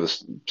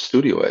the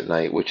studio at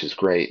night, which is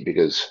great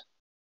because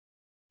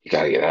you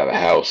got to get out of the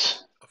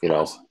house. Of You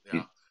know, course.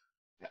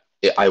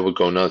 Yeah. I would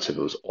go nuts if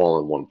it was all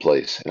in one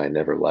place and I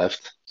never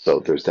left. So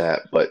there's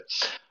that. But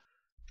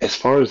as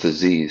far as the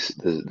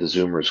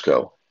Zoomers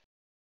go,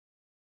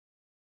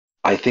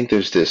 I think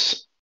there's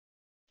this.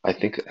 I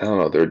don't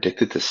know. They're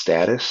addicted to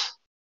status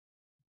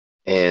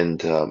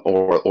and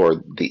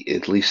or the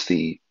at least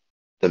the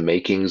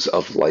makings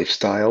of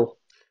lifestyle.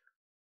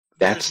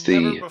 There's That's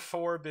never the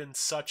before been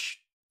such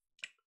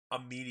a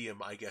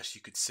medium, I guess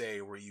you could say,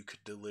 where you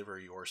could deliver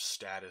your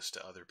status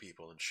to other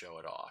people and show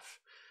it off.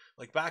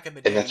 Like back in the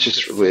and day, that's you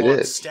could just really it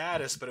flaunt is.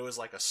 status, but it was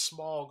like a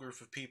small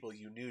group of people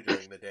you knew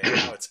during the day.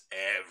 Now it's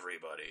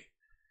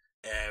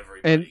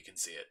everybody And can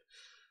see it.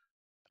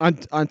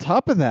 on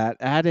top of that,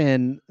 add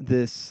in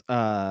this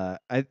I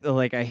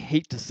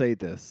hate to say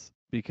this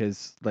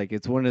because like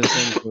it's one of the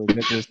things that will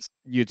get this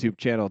YouTube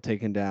channel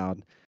taken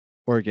down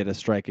or get a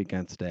strike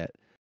against it.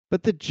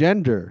 But the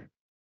gender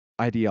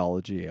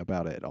ideology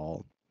about it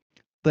all.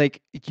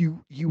 Like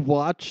you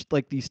watch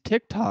like these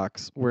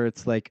TikToks where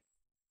it's like,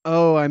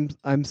 "Oh,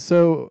 I'm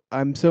so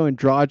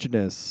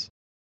androgynous."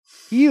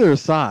 Either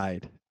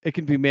side, it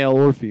can be male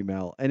or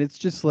female, and it's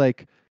just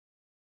like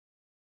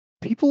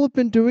people have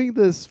been doing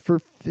this for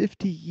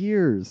 50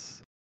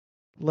 years.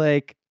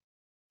 Like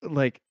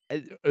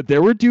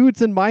there were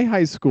dudes in my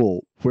high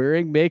school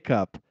wearing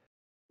makeup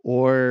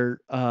or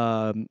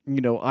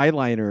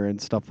eyeliner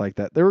and stuff like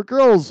that. There were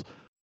girls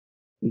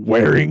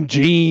wearing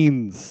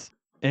jeans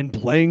and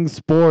playing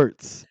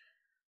sports.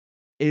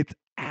 It's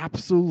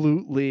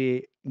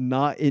absolutely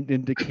not an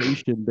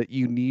indication that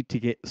you need to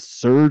get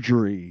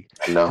surgery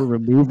I to know.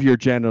 remove your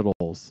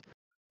genitals.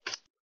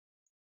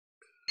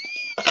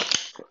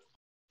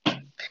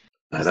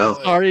 I know.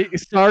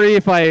 Sorry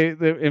if I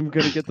am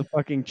gonna get the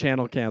fucking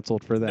channel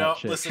canceled for that No,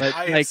 shit. listen, But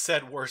I have like,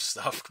 said worse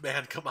stuff,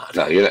 man. Come on.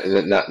 No,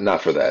 you're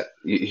not for that.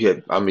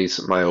 I mean,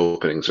 my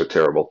openings are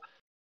terrible.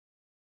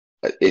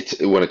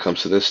 It's when it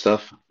comes to this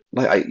stuff.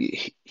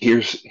 Like,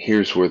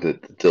 here's where the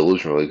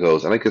delusion really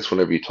goes. And I guess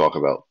whenever you talk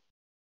about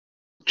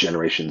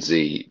Generation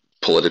Z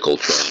political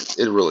trends,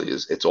 it really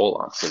is. It's all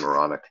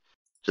oxymoronic.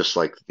 Just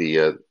like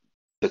the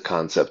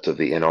concept of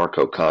the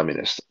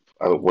anarcho-communist.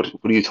 What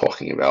are you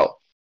talking about?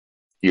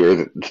 You're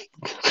the,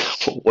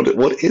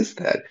 what is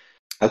that?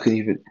 How can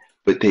you even?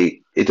 But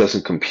it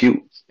doesn't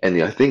compute.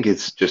 And I think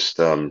it's just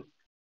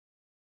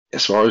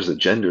as far as the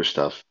gender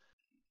stuff.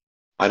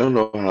 I don't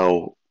know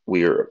how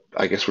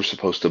I guess we're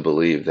supposed to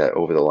believe that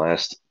over the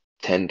last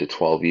 10 to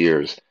 12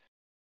 years,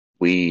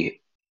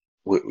 we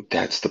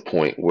that's the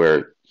point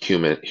where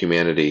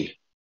humanity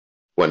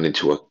went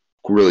into a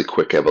really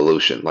quick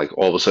evolution. Like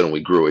all of a sudden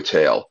we grew a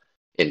tail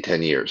in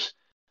 10 years.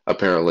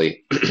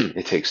 Apparently,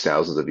 it takes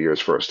thousands of years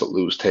for us to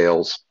lose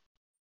tails,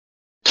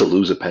 to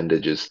lose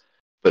appendages,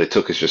 but it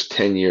took us just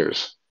 10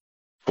 years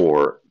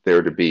for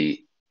there to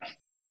be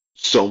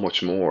so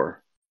much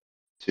more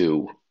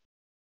to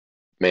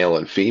male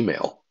and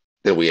female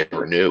than we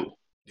ever knew.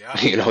 Yeah.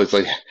 It's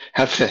like,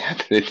 how did that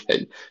happen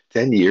in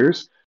 10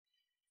 years?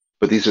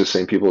 But these are the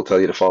same people who tell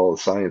you to follow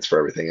the science for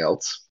everything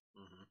else.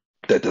 Mm-hmm.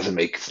 That doesn't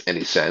make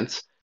any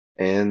sense.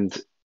 And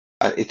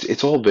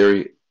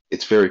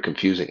it's very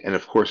confusing. And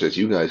of course, as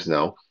you guys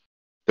know,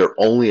 they're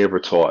only ever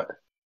taught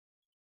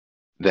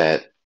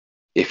that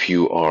if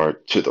you are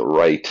to the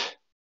right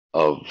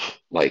of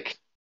like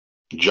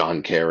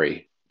John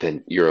Kerry,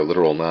 then you're a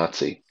literal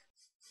Nazi.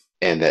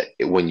 And that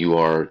when you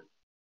are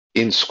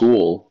in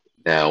school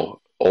now,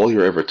 all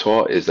you're ever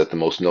taught is that the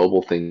most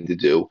noble thing to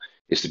do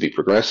is to be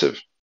progressive.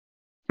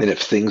 And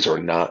if things are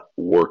not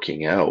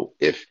working out,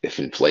 if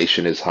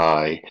inflation is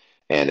high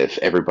and if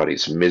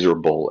everybody's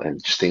miserable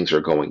and just things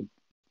are going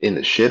in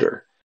the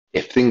shitter,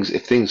 if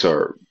things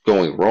are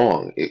going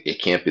wrong,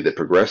 it can't be the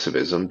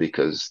progressivism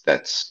because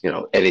that's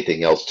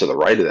anything else to the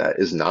right of that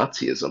is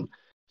Nazism.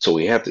 So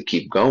we have to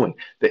keep going.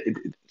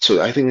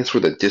 So I think that's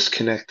where the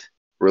disconnect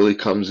really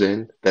comes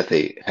in, that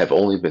they have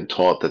only been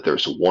taught that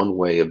there's one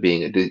way of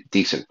being a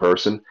decent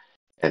person,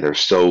 and they're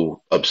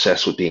so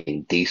obsessed with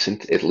being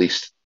decent, at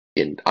least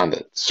on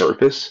the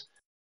surface,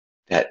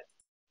 that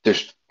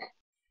there's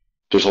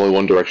there's only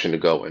one direction to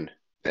go in,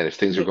 and if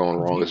things are going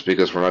wrong, it's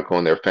because we're not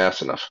going there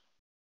fast enough.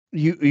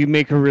 you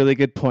make a really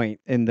good point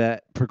in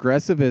that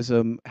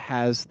progressivism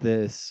has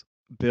this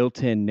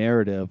built-in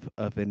narrative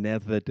of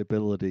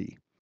inevitability,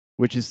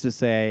 which is to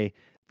say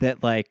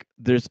that like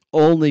there's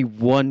only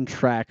one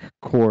track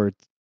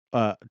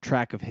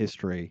of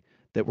history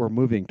that we're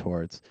moving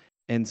towards.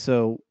 And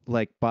so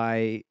like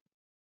by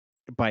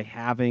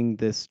having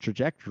this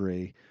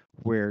trajectory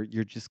where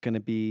you're just going to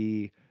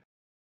be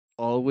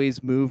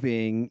always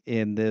moving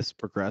in this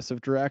progressive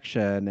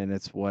direction and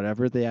it's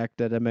whatever the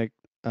academic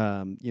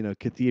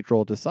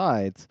cathedral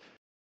decides,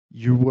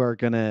 you are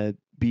going to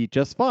be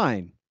just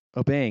fine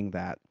obeying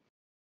that.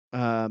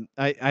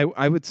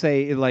 I would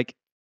say like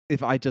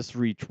if I just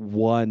reach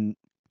one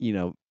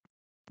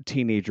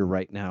teenager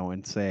right now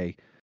and say,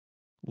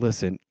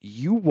 listen,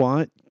 you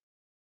want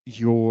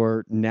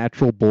your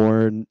natural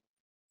born,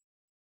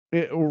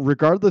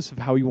 regardless of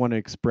how you want to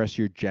express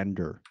your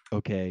gender,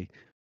 okay,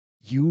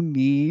 you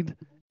need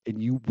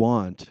and you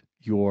want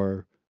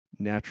your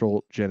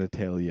natural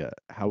genitalia,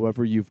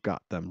 however you've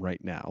got them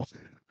right now.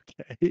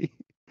 Okay.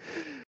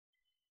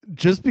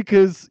 Just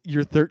because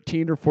you're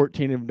 13 or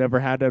 14 and have never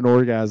had an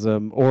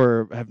orgasm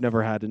or have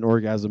never had an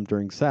orgasm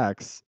during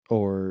sex,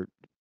 or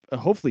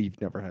hopefully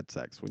you've never had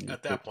sex when you're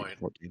At that 13 point,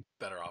 or 14.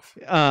 better off.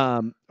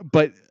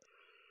 But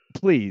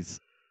please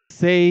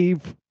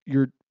save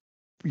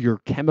your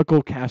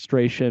chemical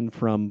castration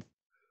from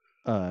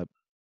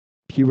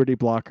puberty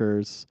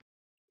blockers.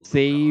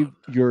 Save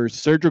Lugon. your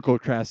surgical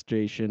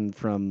castration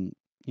from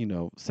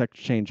sex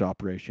change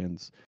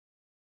operations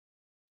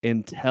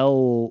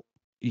until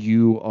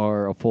you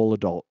are a full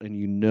adult and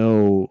you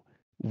know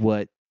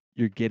what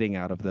you're getting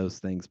out of those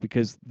things,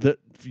 because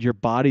your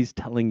body's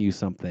telling you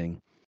something.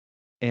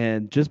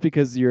 And just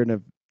because you're in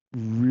a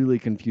really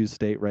confused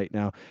state right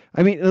now,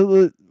 I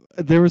mean,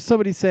 there was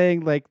somebody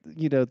saying, like,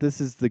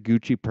 this is the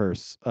Gucci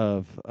purse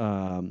of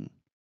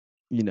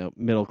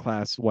middle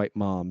class white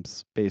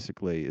moms,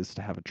 basically, is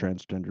to have a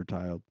transgender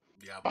child.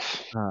 Yeah.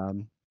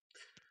 Um,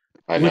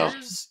 I know.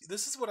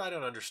 This is what I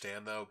don't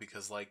understand though,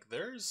 because like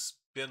there's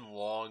been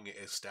long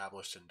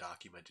established and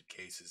documented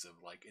cases of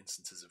like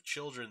instances of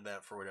children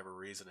that for whatever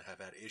reason have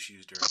had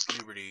issues during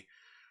puberty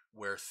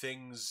where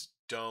things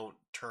don't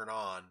turn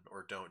on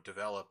or don't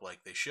develop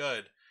like they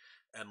should.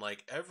 And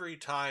like every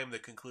time the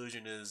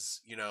conclusion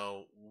is,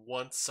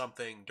 once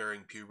something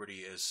during puberty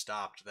is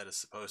stopped that is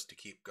supposed to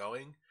keep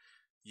going,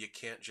 you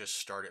can't just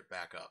start it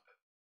back up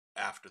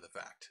after the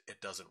fact.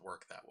 It doesn't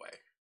work that way.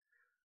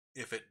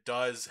 If it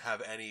does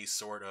have any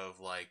sort of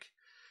like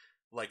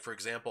for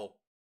example,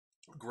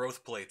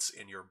 growth plates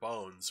in your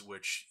bones,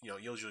 which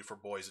usually for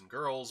boys and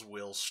girls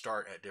will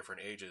start at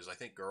different ages. I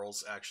think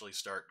girls actually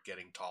start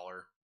getting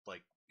taller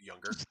like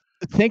younger.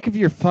 Think of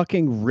your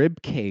fucking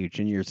rib cage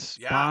and your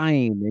Yeah,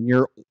 spine and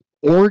your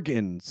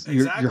organs, your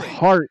exactly.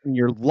 heart and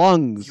your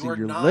lungs You and are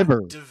your not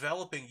liver.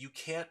 developing. You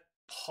can't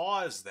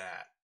pause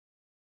that.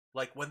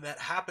 Like when that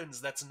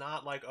happens, that's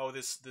not like, oh,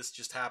 this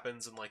just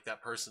happens and like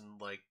that person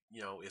like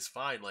is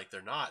fine. Like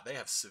they're not. They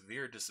have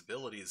severe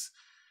disabilities,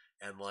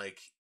 and like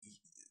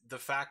the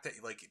fact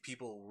that like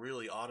people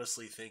really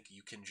honestly think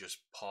you can just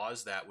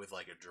pause that with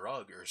like a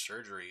drug or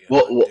surgery and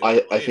Well, undo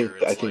it I later, think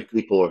it's like,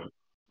 people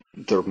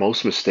they're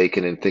most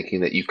mistaken in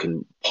thinking that you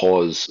can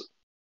pause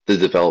the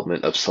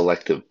development of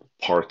selective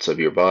parts of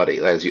your body,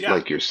 as you yeah,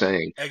 like you're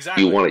saying.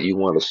 exactly, You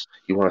want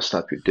to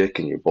stop your dick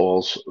and your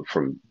balls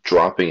from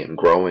dropping and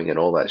growing and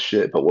all that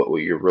shit. But what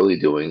you're really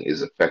doing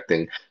is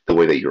affecting the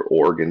way that your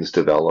organs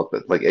develop.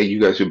 Like hey,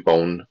 you guys do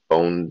bone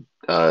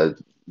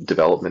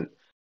development.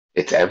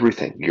 It's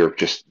everything. You're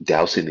just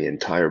dousing the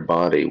entire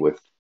body with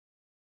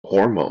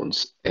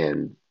hormones,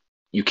 and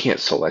you can't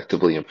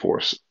selectively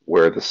enforce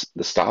where the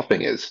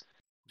stopping is.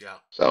 yeah,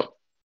 So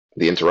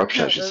the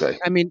interruption, I Yeah, should say.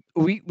 I mean,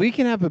 we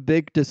can have a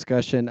big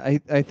discussion.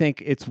 I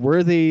think it's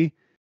worthy,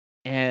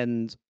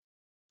 and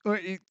or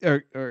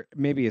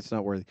maybe it's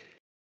not worthy.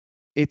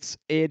 It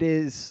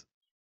is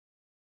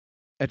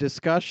a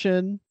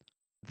discussion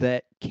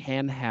that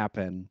can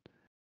happen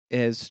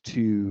as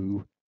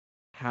to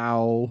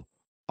how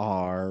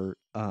our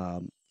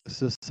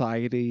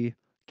society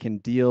can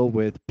deal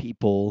with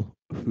people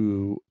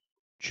who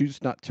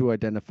choose not to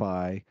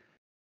identify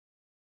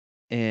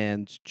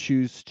and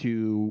choose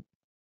to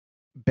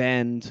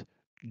bend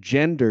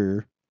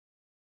gender,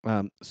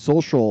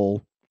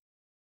 social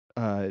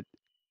uh,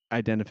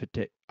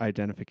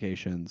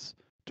 identifications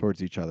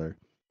towards each other.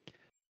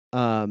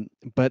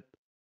 But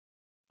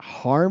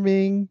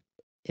harming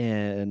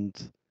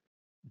and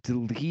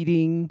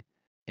deleting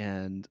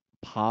and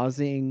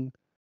pausing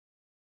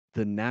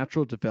the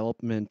natural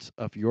development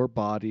of your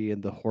body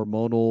and the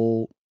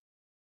hormonal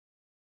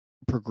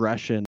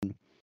progression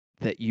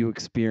that you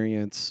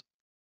experience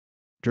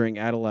during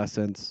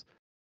adolescence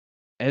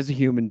as a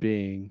human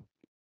being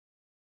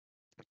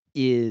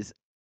is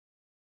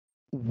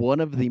one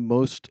of the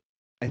most,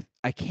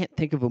 I can't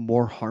think of a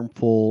more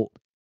harmful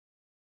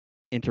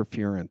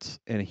interference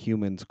in a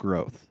human's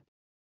growth.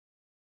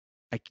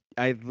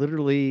 I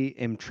literally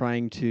am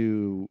trying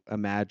to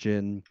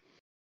imagine,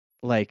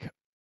 like,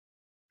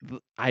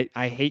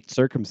 I hate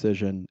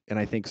circumcision, and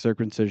I think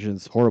circumcision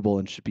is horrible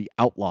and should be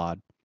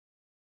outlawed.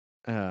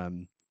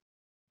 Um,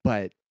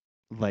 but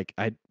like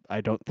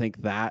I don't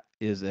think that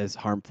is as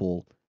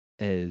harmful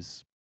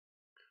as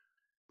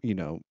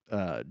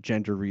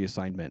gender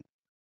reassignment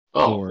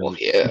Oh well, or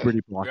yeah.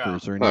 puberty yeah,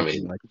 blockers or I anything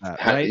mean, like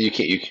that, right?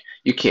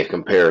 you can't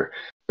compare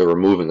the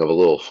removing of a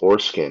little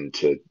foreskin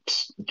to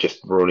just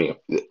ruining.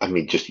 I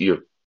mean, just you're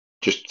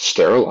just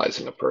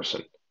sterilizing a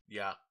person.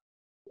 yeah,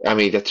 I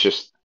mean, that's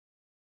just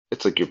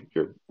it's like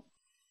you're.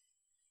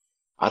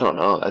 I don't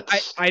know.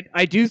 That's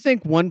I do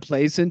think one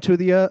plays into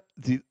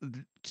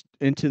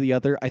into the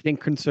other. I think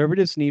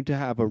conservatives need to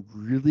have a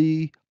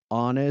really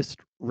honest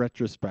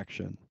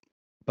retrospection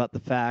about the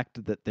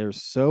fact that they're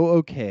so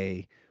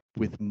okay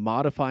with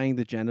modifying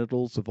the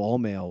genitals of all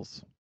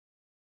males,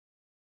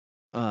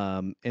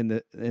 in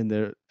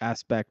the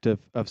aspect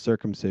of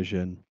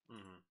circumcision, hmm,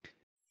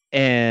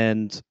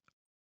 and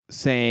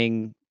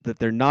saying that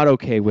they're not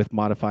okay with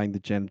modifying the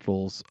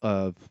genitals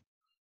of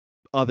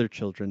other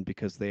children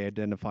because they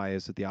identify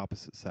as the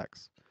opposite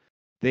sex.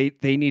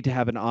 They need to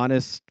have an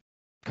honest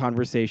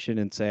conversation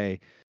and say,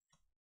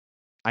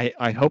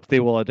 I hope they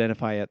will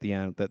identify at the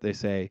end that they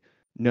say,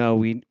 no,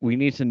 we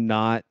need to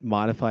not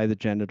modify the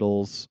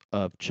genitals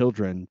of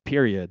children,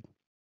 period.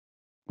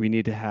 We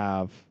need to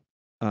have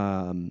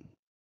um,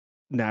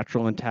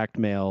 natural intact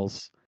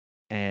males,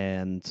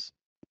 and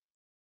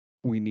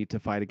we need to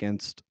fight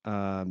against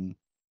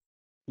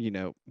you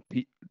know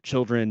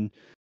children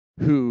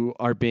who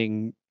are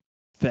being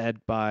fed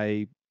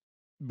by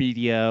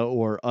media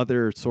or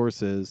other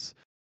sources,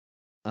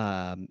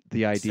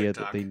 the idea that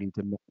TikTok. they need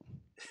to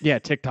Yeah,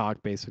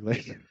 TikTok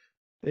basically.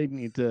 They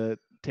need to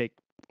take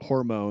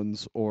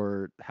hormones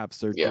or have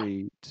Yeah.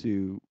 surgery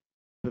to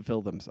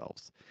fulfill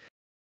themselves.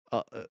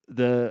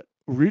 The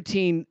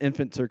routine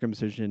infant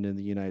circumcision in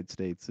the United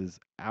States is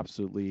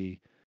absolutely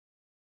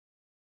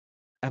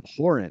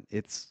abhorrent.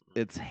 It's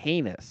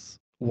heinous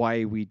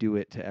why we do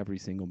it to every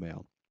single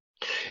male.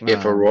 Um,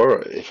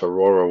 If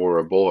Aurora were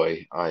a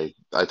boy, I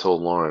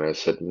told Lauren, I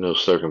said no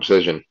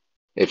circumcision.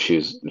 If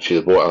she's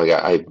a boy,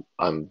 like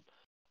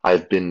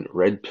I've been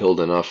red pilled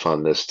enough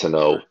on this to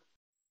Sure. know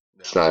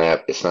Yeah.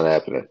 it's not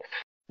happening.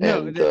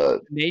 no, And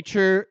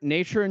nature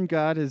and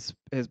God has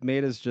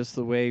made us just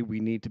the way we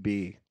need to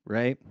be,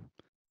 right?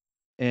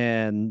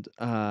 And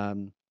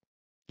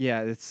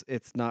yeah,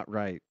 it's not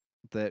right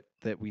that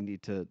we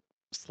need to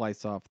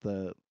slice off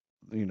the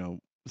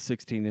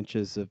 16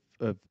 inches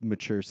of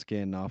mature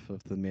skin off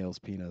of the male's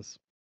penis.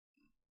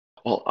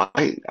 well,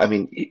 I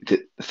mean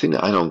the thing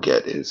that I don't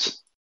get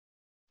is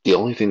the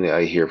only thing that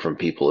I hear from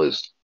people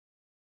is,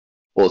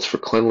 well, it's for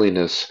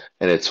cleanliness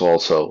and it's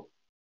also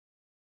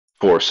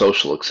for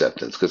social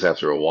acceptance because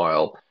after a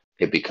while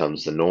it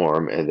becomes the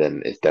norm, and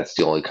then that's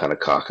the only kind of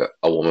cock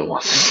a woman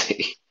wants to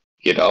see,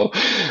 you know.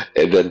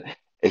 And then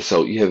and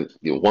so you have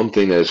one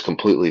thing that is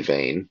completely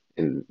vain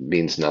and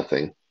means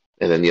nothing,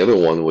 and then the other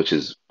one which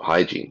is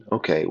hygiene.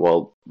 Okay,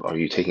 well, are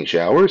you taking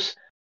showers?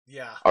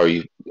 Yeah. Are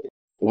you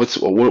what's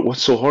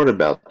so hard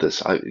about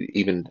this?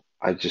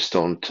 I just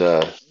don't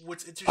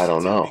What's I interesting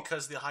don't too, know.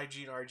 because the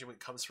hygiene argument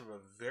comes from a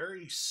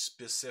very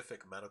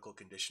specific medical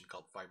condition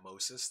called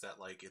phimosis. That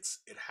like it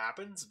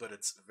happens, but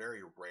it's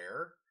very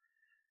rare.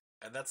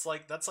 And that's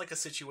like a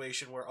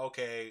situation where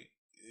okay,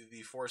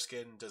 the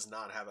foreskin does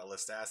not have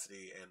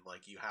elasticity, and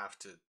like you have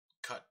to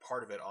cut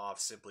part of it off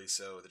simply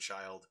so the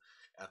child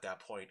at that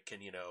point can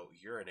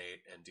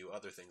urinate and do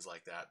other things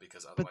like that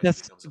because But otherwise it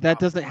becomes a that problem.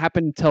 doesn't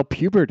happen until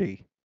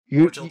puberty.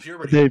 Or until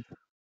puberty. The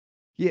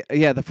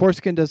yeah, the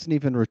foreskin doesn't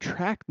even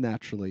retract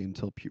naturally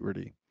until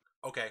puberty.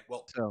 Okay,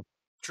 well, So,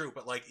 true,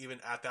 but like even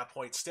at that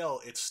point,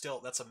 still, it's still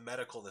that's a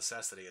medical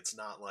necessity. It's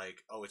not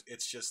like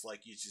it's just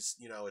like you just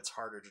it's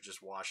harder to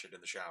just wash it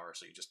in the shower,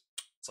 so you just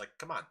it's like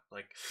come on,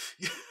 like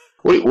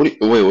What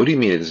do you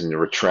mean it doesn't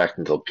retract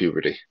until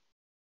puberty?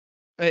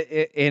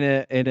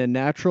 in a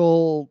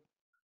natural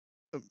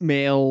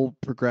male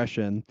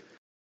progression,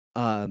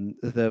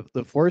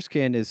 the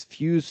foreskin is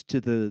fused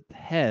to the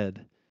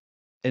head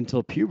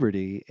until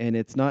puberty, and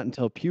it's not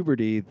until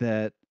puberty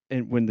that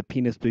and when the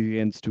penis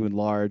begins to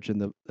enlarge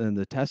and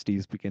the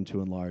testes begin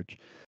to enlarge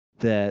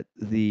that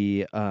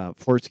the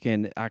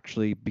foreskin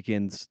actually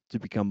begins to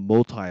become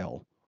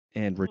motile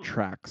and hmm,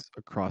 retracts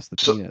across the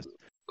So penis.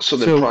 so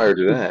then So prior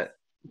to that,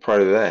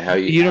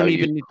 you how don't you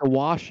even need to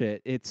wash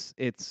it. It's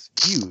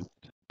fused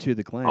to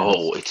the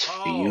oh, glands. it's oh,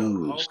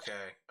 fused.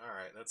 okay, all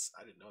right, that's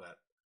I didn't know that.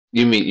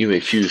 You may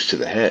fuse to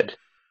the head.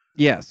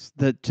 Yes,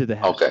 the to the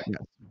head. Okay.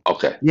 Yes.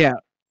 Okay. Yeah.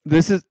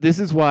 This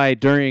is why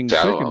during See,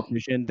 I don't know.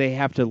 circumcision they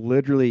have to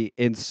literally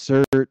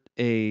insert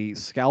a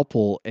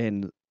scalpel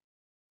and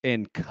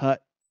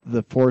cut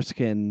the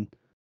foreskin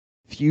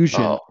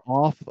fusion Oh,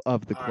 off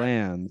of the All right,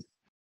 gland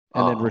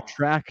and then oh,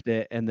 retract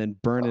it and then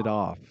burn it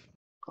off.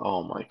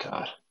 oh my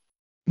God.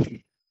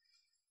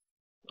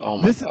 Oh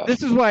my This God.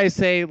 this is why I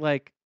say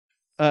like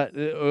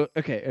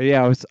okay,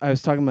 yeah, I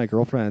was talking to my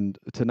girlfriend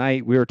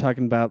tonight. We were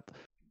talking about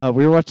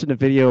we were watching a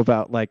video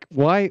about like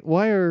why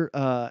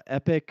are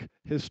epic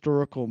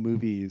historical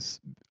movies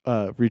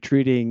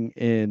retreating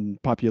in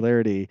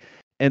popularity,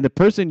 and the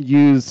person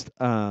used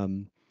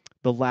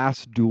The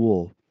Last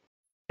Duel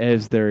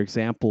as their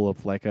example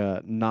of like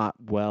a not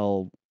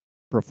well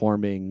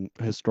performing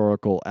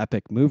historical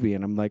epic movie,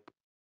 and I'm like,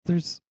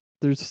 there's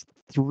there's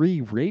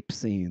 3 rape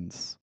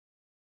scenes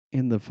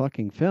in the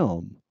fucking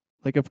film.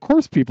 Like, of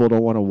course, people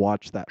don't want to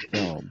watch that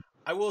film.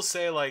 I will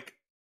say like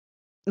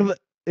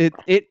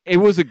It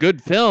was a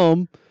good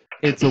film.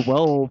 It's a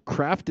well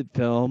crafted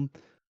film.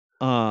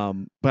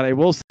 But I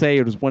will say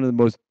it was one of the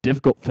most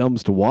difficult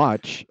films to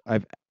watch.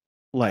 I've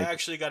I like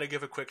actually got to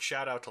give a quick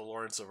shout out to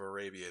Lawrence of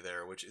Arabia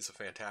there, which is a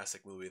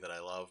fantastic movie that I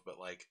love, but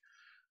like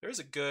there's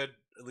a good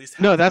at least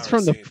no, half an hour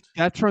scene.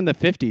 that's from the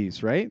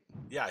 50s, right?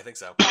 Yeah, I think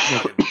so.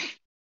 Like,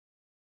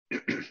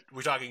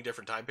 We talking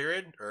different time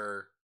period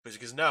or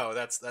because no,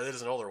 that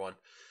is an older one,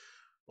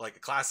 like a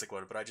classic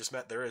one. But I just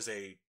meant there is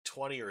a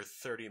 20 or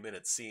 30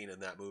 minute scene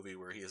in that movie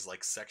where he is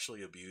like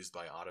sexually abused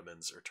by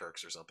Ottomans or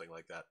Turks or something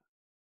like that.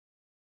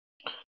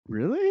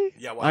 really?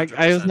 Yeah,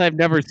 100%. I've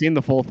never seen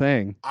the full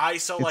thing. I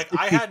so It's like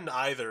I 60. hadn't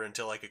either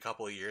until like a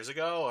couple of years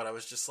ago, and I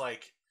was just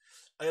like,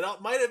 it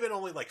might have been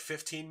only like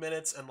 15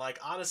 minutes, and like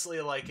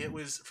honestly, like it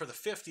was for the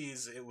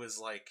 50s, it was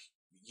like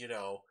you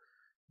know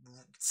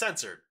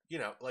censored.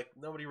 Like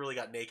nobody really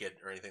got naked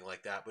or anything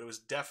like that. But it was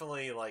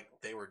definitely like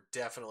they were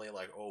definitely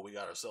like, oh, we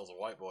got ourselves a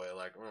white boy,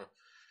 like,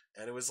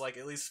 and it was like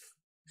at least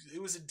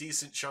it was a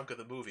decent chunk of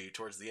the movie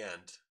towards the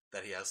end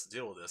that he has to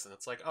deal with this, and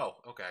it's like, oh,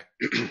 okay,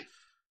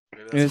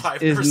 maybe that's why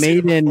I've Is never seen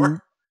it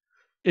before.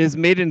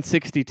 made in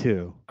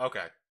 62.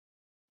 Okay,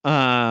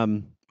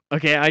 Um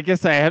okay, I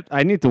guess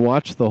I need to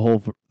watch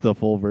the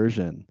full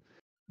version.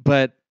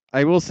 But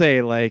I will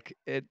say, like,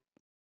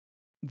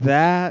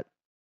 that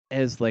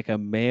as like a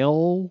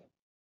male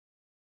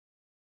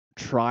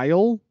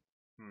trial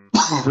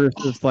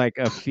versus like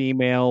a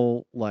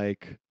female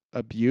like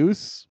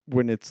abuse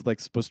when it's like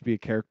supposed to be a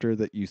character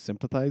that you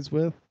sympathize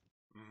with.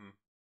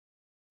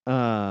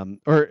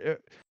 Or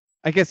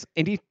I guess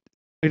it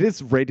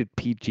is rated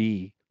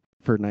PG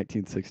for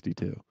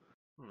 1962.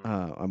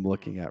 I'm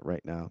looking at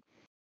right now.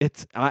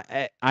 It's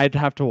I'd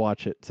have to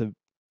watch it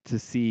to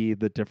see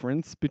the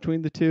difference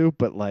between the two,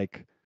 but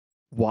like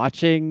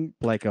watching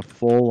like a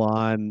full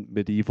on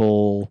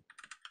medieval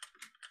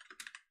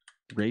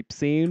rape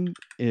scene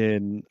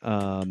in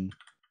The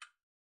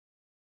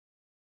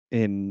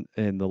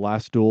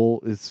Last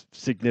Duel is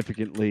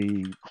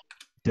significantly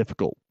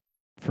difficult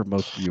for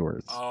most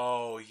viewers.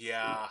 Oh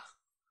yeah.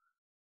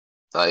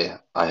 I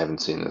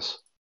haven't seen this.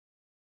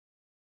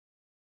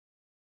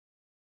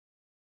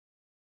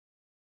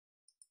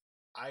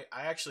 I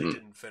actually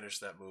didn't finish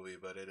that movie,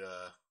 but it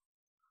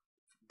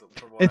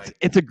from what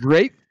It's a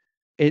great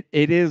it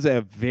is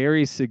a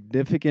very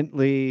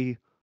significantly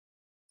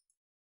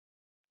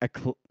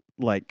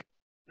like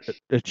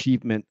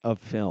achievement of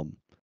film.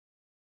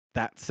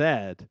 That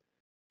said,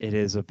 it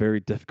is a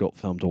very difficult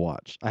film to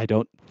watch. I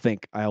don't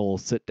think I will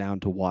sit down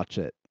to watch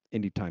it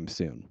anytime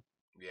soon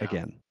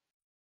again.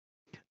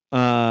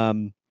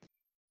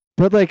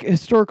 But like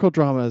historical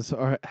dramas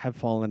have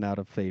fallen out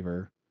of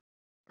favor,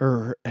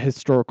 or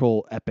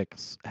historical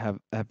epics have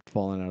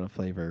fallen out of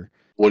favor.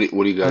 What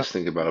do you guys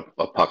think about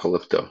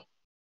Apocalypto?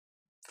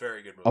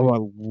 Very good movie. Oh, I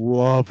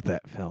love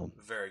that film.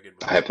 Very good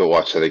movie. I have to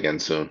watch that again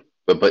soon.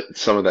 But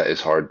some of that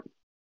is hard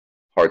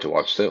to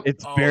watch too.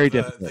 It's very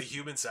difficult. The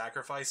human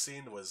sacrifice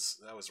scene was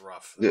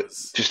rough.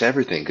 Just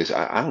everything, because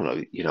I don't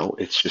know,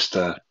 it's just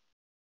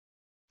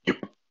you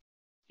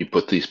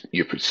put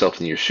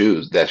yourself in your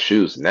shoes,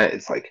 and that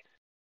it's like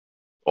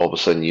all of a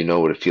sudden you know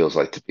what it feels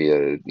like to be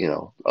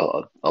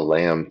a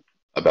lamb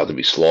about to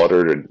be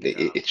slaughtered, and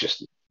it's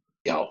just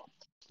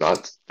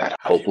not that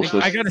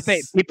hopelessness. I gotta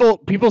say,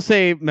 people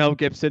say Mel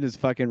Gibson is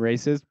fucking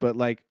racist, but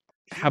like,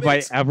 have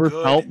I ever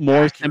felt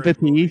more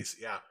sympathy? Movies.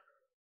 Yeah.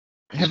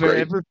 Have I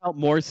ever felt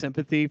more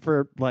sympathy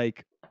for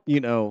like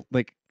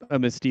like a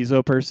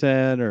mestizo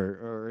person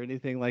or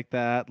anything like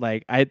that?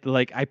 Like I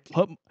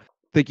put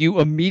like you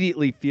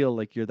immediately feel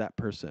like you're that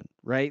person,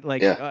 right?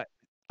 Like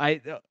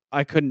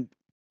I couldn't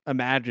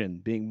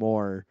imagine being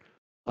more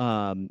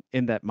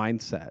in that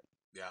mindset.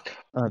 Yeah.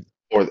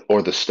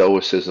 Or the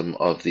stoicism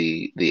of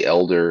the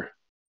elder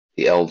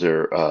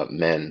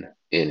men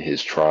in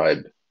his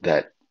tribe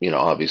that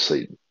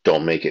obviously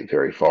don't make it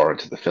very far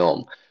into the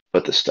film,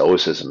 but the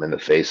stoicism in the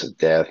face of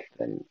death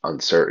and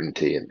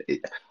uncertainty, and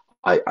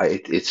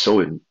it's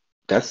so I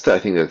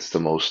think that's the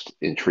most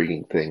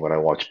intriguing thing when I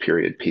watch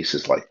period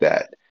pieces like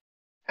that.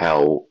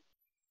 How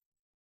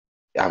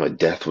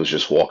death was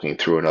just walking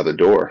through another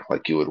door,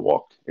 like you would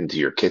walk into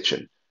your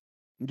kitchen.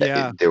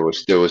 Yeah, there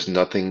was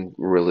nothing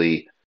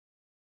really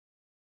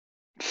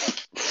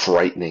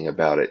frightening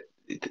about it.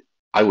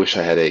 I wish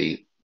I had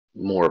a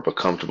more of a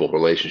comfortable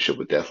relationship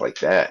with death like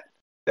that.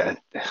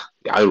 That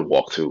I would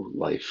walk through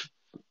life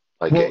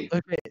like okay,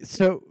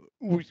 so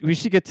we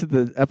should get to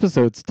the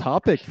episode's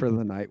topic for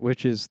the night,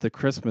 which is the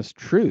Christmas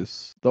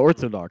truce, the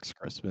Orthodox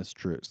Christmas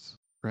truce,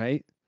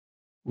 right?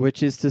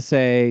 Which is to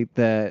say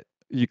that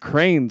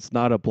Ukraine's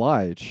not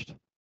obliged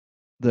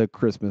the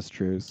Christmas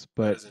truce,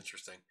 but that is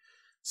interesting.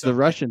 So the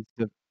Russians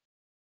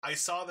I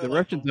saw that the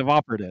Russians have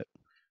offered it.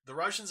 The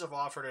Russians have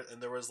offered it,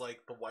 and there was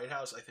like the White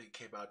House, I think,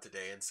 came out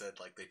today and said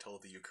like they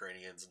told the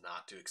Ukrainians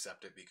not to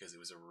accept it because it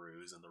was a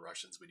ruse and the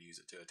Russians would use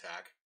it to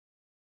attack.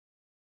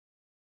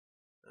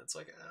 And it's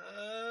like,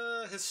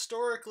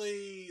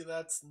 historically,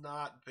 that's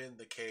not been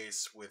the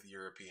case with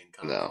European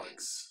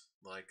conflicts.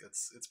 No. Like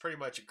it's pretty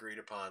much agreed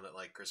upon that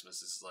like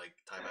Christmas is like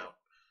timeout.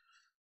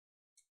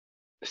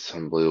 It's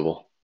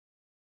unbelievable.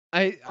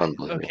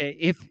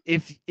 Okay,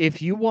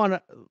 if you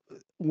want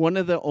one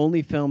of the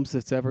only films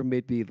that's ever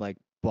made me like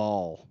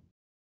bawl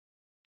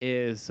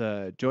is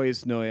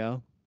Joyous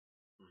Noya.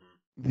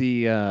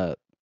 The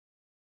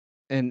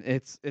and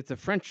it's a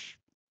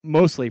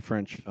mostly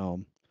French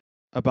film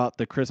about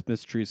the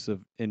Christmas truce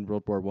in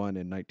World War I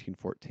in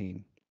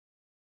 1914.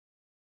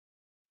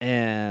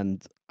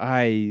 And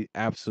I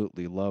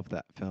absolutely love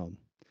that film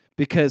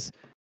because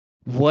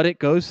what it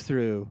goes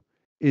through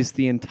is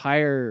the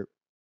entire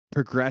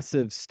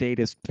progressive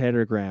status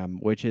pentagram,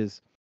 which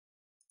is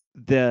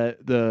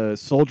the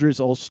soldiers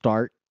all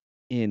start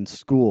in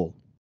school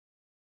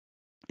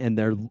and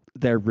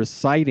they're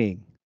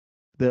reciting.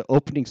 The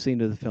opening scene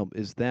of the film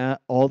is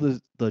that all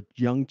the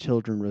young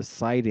children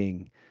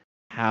reciting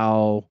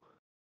how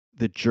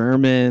the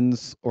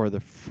Germans or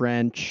the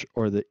French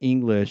or the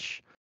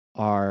English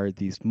are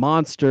these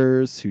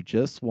monsters who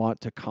just want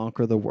to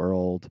conquer the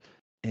world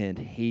and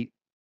hate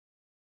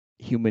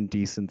human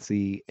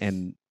decency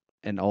and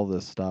all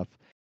this stuff.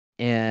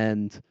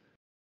 And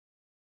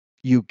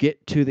you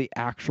get to the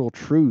actual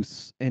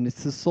truce and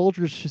it's the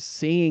soldiers just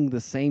singing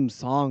the same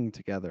song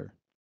together.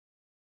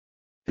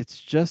 It's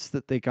just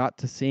that they got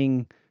to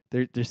sing.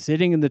 They're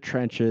sitting in the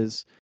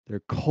trenches.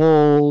 They're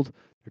cold.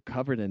 They're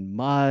covered in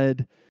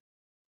mud.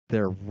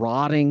 They're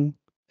rotting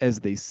as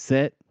they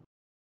sit,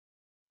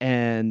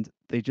 and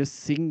they just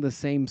sing the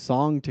same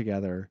song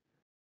together.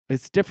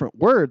 It's different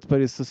words,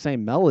 but it's the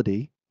same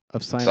melody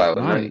of Silent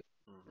Silent Night.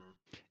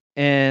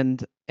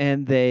 Night.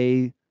 And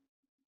they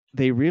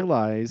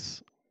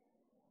realize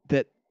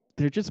that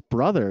they're just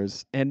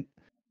brothers, and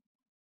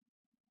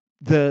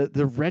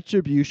the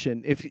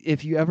retribution,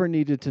 if you ever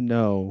needed to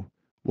know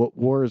what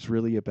war is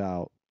really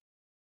about,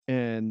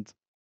 and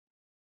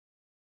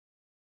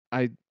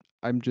I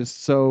I'm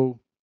just so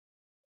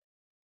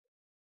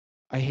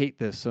I hate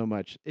this so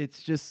much.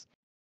 It's just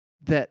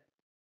that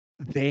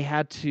they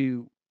had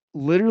to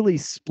literally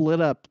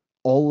split up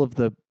all of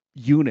the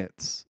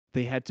units.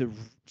 They had to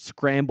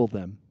scramble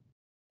them,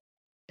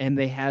 and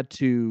they had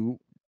to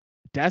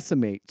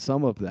decimate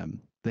some of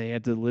them. They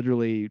had to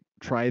literally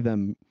try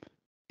them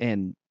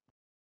and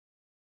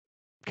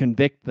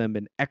convict them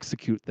and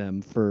execute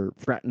them for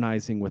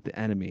fraternizing with the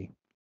enemy,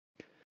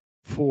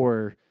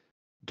 for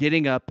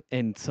getting up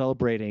and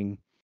celebrating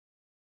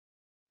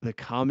the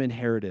common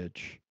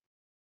heritage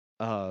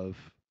of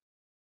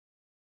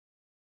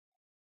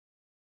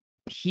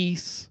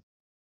peace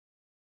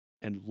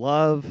and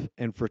love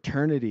and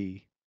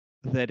fraternity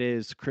that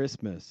is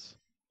Christmas.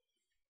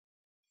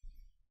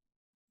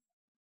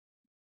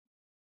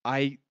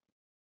 I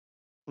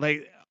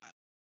like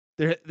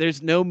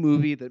there's no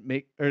movie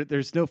that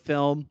there's no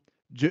film.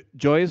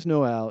 Joyous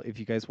Noel, if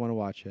you guys want to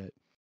watch it.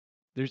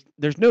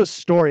 There's no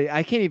story.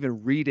 I can't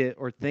even read it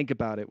or think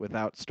about it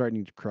without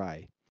starting to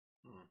cry.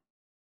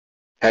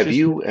 Have Just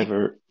you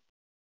ever?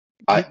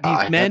 these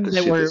I have men to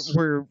that see this.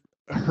 were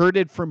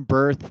herded from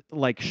birth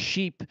like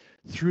sheep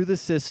through the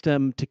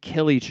system to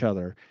kill each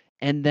other,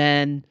 and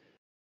then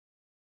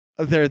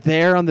they're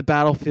there on the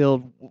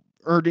battlefield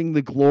earning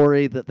the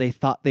glory that they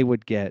thought they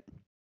would get,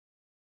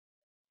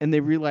 and they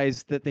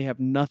realize that they have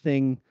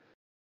nothing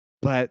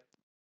but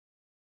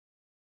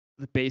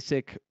the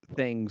basic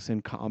things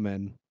in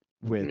common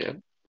with Yeah,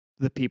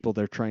 the people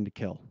they're trying to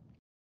kill.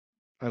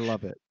 I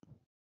love it.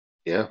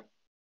 yeah.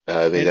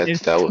 I mean, And that's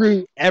it's that was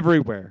true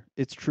everywhere.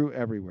 It's true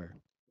everywhere.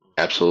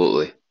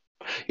 absolutely.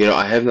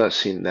 I have not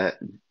seen that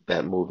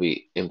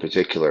movie in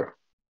particular,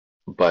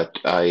 but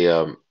I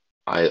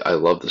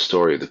love the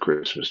story of the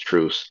Christmas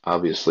truce,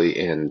 obviously,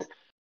 and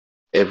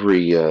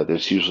every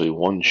there's usually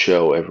one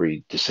show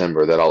every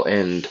December that I'll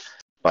end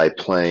by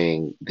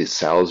playing the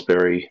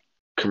Salisbury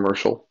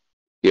commercial.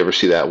 You ever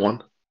see that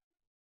one?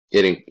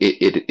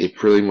 It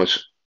pretty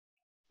much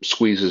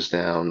squeezes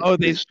down Oh,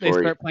 the they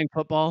story. start playing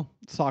football,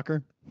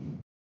 soccer.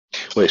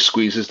 Well, it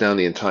squeezes down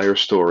the entire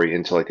story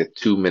into like a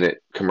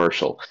 2-minute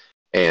commercial,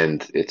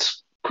 and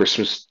it's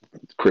Christmas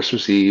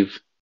Eve.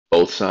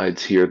 Both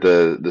sides hear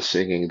the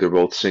singing. They're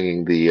both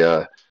singing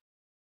the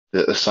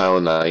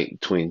Silent Night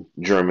between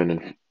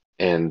German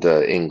and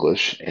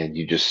English, and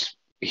you just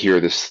hear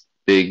this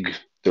big.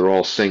 They're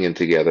all singing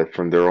together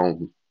from their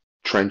own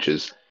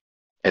trenches,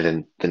 and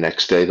then the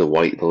next day the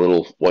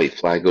little white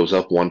flag goes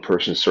up. One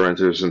person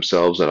surrenders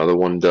themselves, another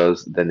one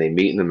does. Then they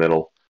meet in the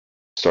middle,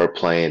 start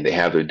playing. They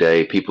have their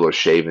day. People are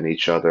shaving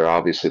each other.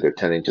 Obviously, they're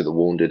tending to the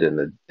wounded and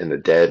the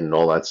dead and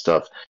all that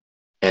stuff.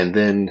 And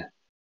then,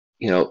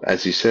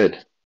 as you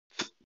said,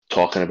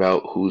 talking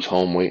about who's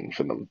home waiting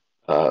for them.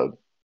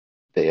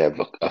 They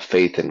have a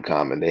faith in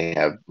common. They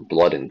have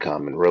blood in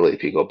common, really,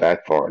 if you go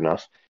back far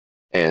enough.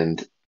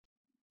 And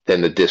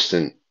then the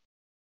distant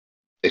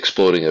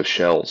exploding of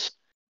shells.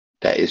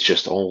 That is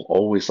just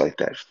always like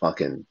that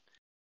fucking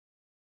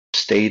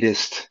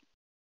statist,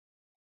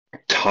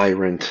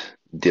 tyrant,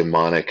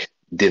 demonic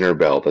dinner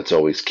bell that's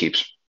always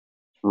keeps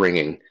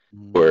ringing,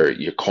 where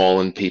you're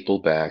calling people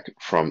back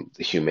from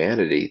the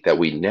humanity that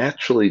we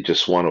naturally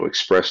just want to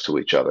express to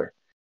each other.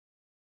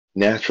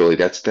 Naturally,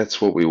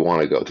 that's where we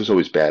want to go. There's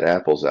always bad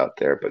apples out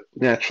there, but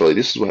naturally,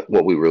 this is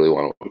what we really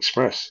want to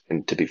express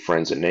and to be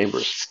friends and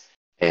neighbors.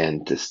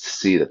 And to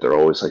see that they're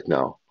always like,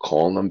 no,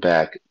 calling them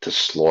back to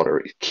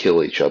slaughter,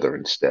 kill each other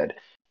instead.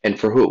 And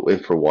for who?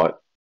 And for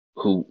what?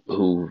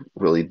 Who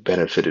really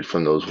benefited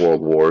from those world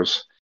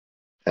wars?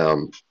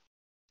 Um,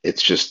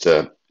 it's just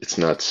it's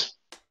nuts.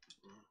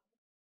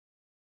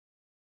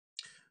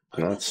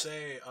 I will Nuts.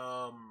 say,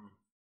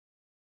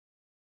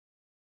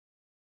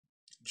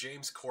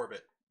 James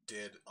Corbett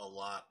did a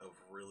lot of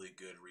really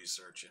good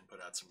research and put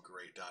out some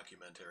great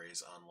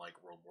documentaries on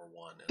like World War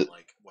One and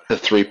like what The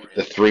happened three for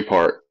the him. three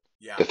part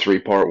Yeah, the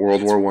 3-part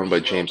World it's War One by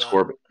really well James done.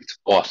 Corbett. It's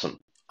awesome.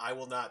 I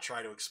will not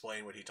try to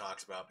explain what he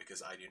talks about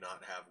because I do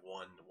not have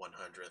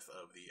 1/100th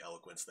of the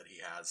eloquence that he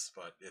has,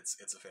 but it's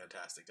a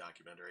fantastic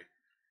documentary.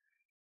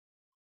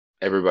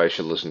 Everybody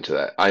should listen to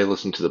that. I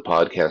listened to the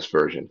podcast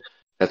version.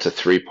 That's a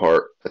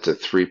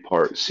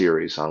 3-part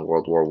series on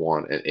World War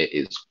One, and it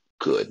is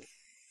good.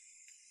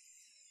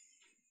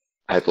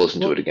 I have to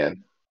listen to Well, it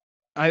again.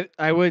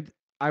 I would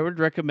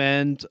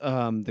recommend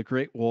the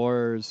Great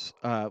Wars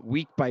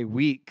week by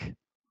week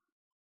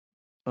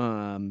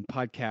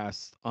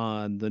podcast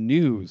on the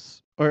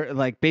news, or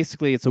like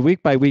basically it's a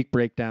week by week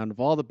breakdown of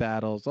all the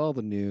battles, all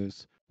the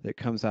news that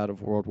comes out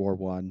of World War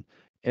One.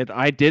 And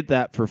I did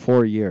that for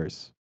 4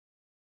 years.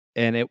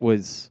 And it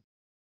was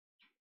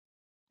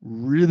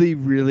really,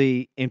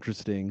 really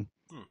interesting.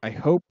 I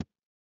hope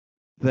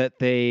that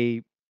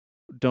I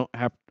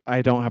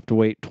don't have to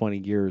wait 20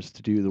 years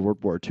to do the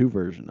World War II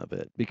version of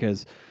it,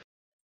 because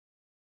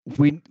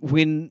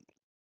when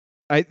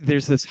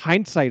there's this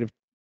hindsight of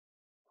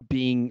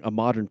being a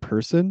modern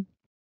person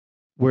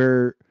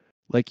where,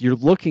 like, you're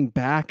looking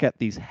back at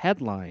these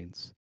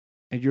headlines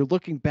and you're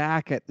looking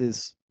back at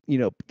this,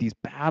 these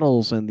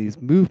battles and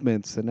these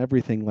movements and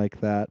everything like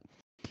that.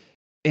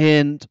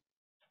 And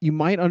you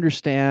might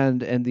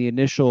understand in the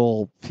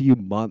initial few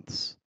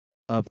months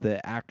of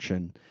the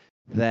action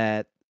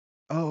that,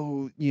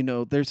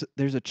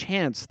 there's a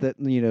chance that,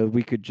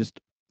 we could just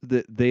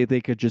that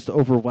they could just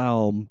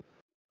overwhelm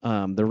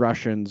the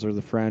Russians or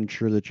the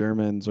French or the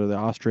Germans or the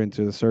Austrians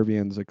or the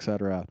Serbians,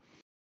 etc.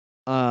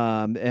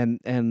 And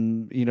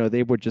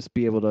they would just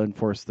be able to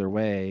enforce their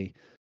way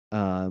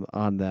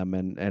on them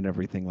and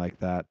everything like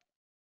that.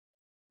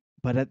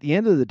 But at the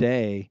end of the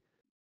day,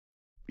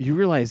 you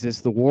realize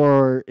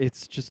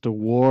it's just a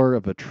war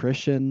of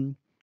attrition,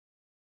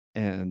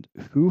 and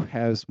who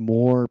has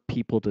more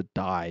people to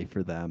die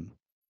for them,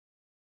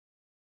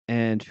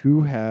 and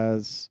who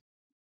has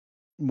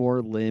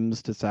more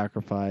limbs to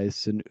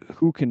sacrifice, and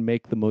who can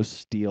make the most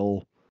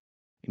steel,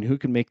 and who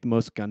can make the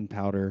most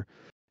gunpowder,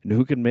 and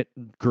who can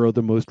grow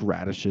the most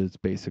radishes,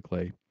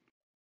 basically.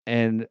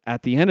 And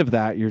at the end of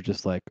that, you're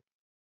just like,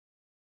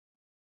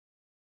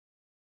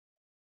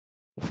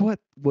 what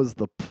was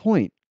the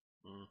point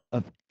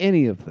of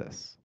any of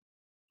this?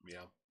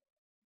 Yeah.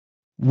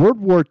 World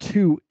War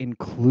II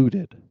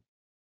included.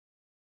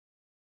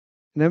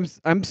 And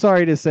I'm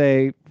sorry to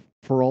say,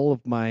 for all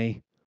of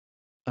my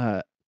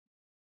Hebe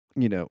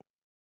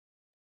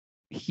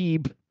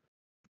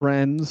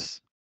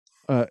friends,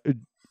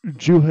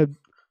 Juhadines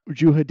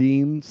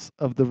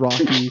of the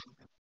Rockies,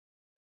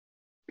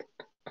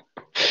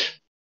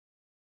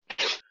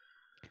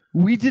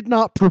 we did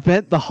not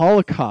prevent the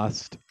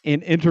Holocaust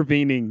in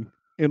intervening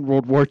in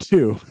World War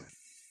II.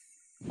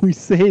 We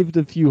saved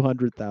a few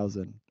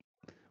 100,000,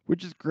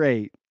 which is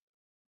great,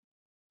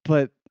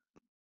 but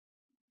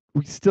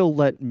we still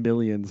let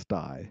millions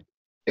die.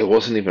 It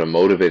wasn't even a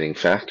motivating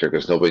factor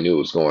because nobody knew what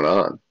was going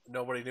on.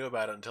 Nobody knew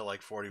about it until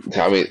like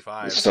 44, I mean,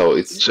 45. so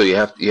you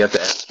have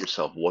to ask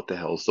yourself, what the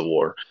hell is the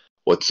war?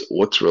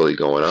 What's really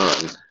going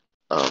on?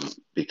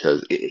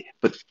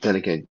 But then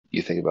again,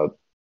 you think about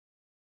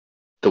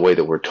the way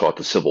that we're taught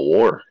the Civil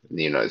War in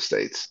the United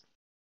States.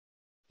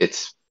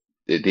 It's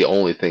the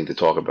only thing to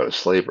talk about is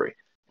slavery,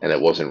 and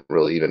it wasn't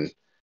really even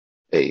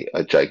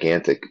a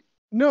gigantic.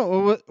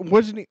 No, it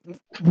wasn't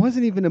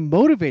even a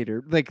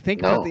motivator. Like,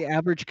 think about No, the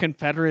average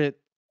Confederate,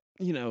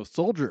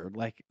 soldier.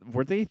 Like,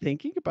 were they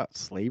thinking about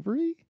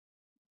slavery?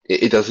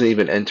 it doesn't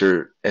even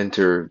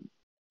enter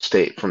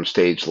state from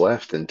stage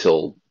left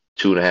until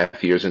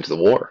 2.5 years into the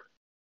war.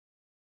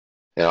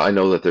 I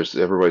know that there's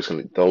everybody's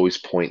going to always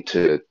point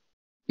to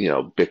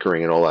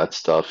bickering and all that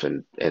stuff,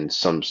 and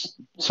some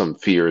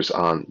fears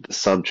on the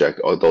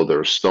subject, although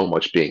there's so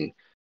much being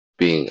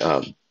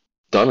done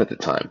at the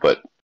time.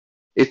 But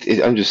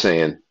I'm just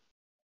saying,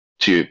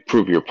 to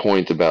prove your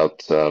point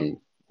about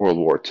World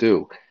War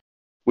II,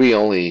 we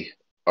only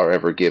are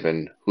ever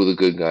given who the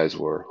good guys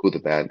were, who the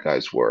bad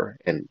guys were,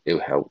 and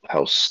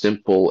how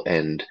simple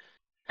and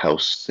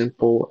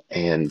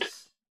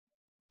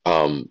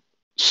um,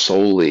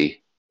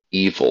 solely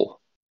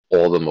evil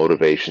all the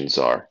motivations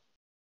are.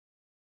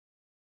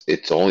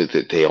 It's only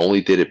that they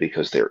only did it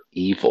because they're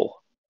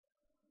evil.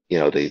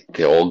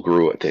 They all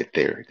grew it.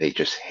 They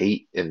just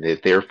hate, and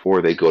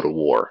therefore they go to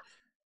war.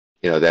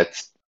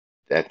 That's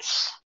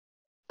that's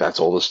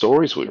all the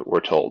stories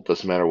we're told.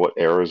 Doesn't matter what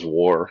era's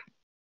war.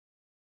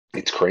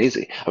 It's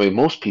crazy. I mean,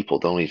 most people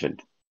don't even.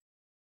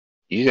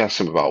 You ask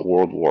them about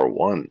World War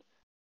One,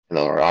 and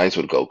their eyes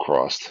would go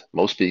crossed.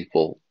 Most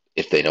people,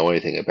 if they know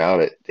anything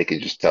about it, they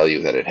can just tell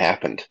you that it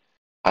happened.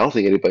 I don't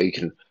think anybody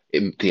can.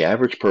 The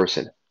average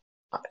person,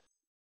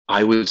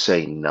 I would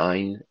say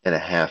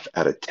 9.5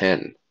 out of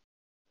 10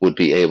 would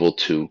be able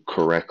to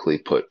correctly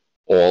put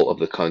all of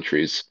the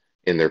countries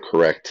on their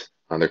correct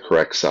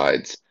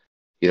sides.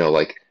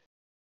 Like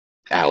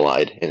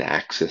Allied and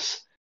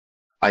Axis.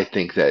 I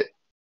think that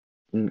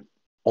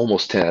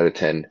almost 10 out of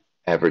 10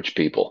 average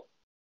people,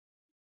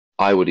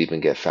 I would even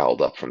get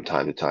fouled up from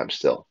time to time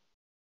still.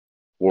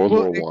 World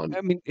Well, War One,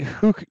 I mean,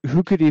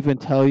 who could even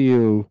tell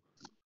you?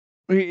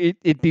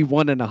 It'd be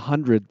 1 in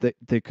 100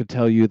 that could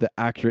tell you the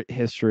accurate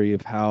history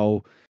of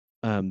how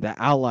the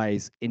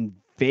Allies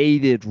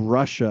invaded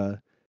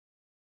Russia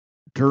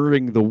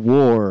during the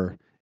war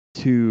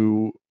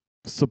to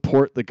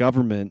support the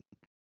government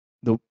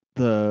to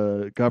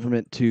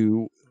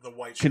the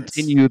white shirts.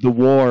 continue the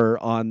war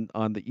on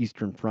the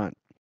Eastern Front.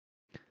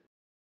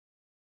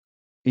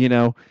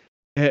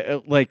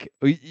 Like,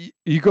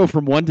 you go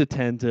from 1 to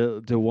 10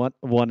 to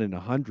 1 in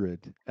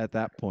 100 at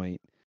that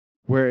point,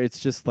 where it's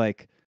just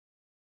like,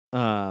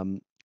 the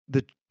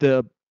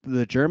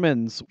the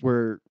Germans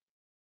were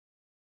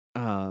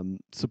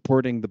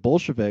supporting the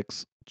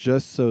Bolsheviks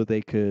just so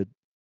they could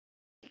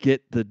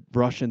get the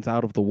Russians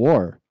out of the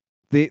war.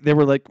 They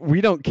were like,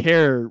 we don't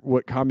care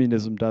what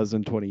communism does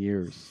in 20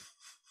 years.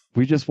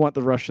 We just want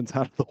the Russians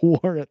out of the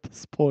war at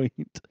this point.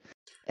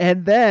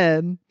 And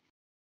then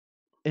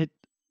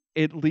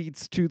it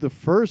leads to the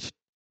first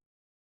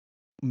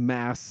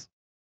mass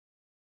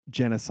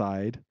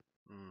genocide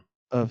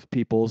of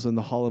peoples in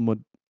the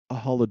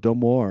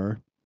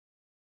Holodomor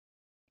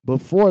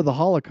before the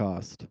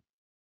Holocaust.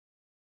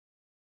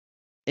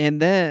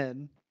 And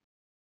then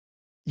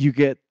you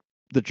get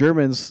the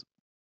Germans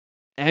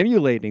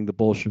emulating the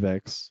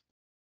Bolsheviks.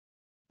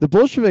 The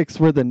Bolsheviks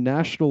were the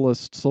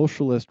Nationalist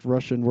Socialist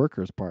Russian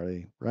Workers'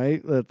 Party,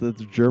 right?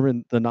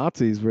 The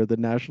Nazis were the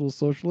National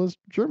Socialist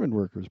German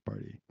Workers'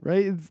 Party,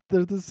 right?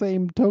 They're the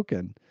same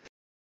token.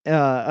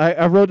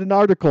 I wrote an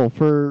article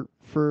for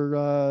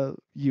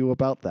you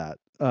about that.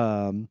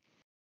 Well,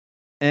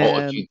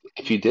 And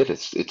if you did,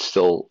 it's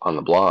still on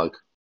the blog.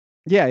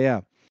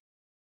 yeah,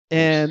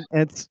 and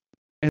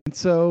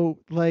so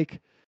like,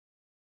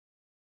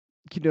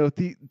 you know,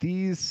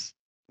 these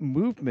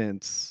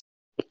movements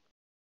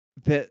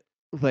that,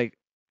 like,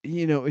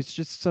 you know, it's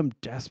just some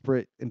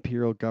desperate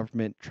imperial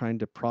government trying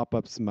to prop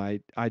up some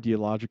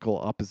ideological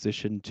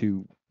opposition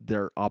to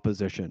their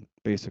opposition,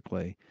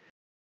 basically.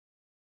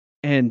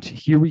 And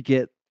here we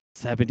get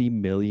 70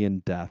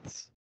 million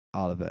deaths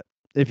out of it,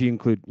 if you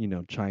include, you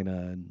know,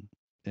 China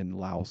and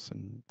Laos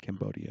and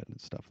Cambodia and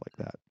stuff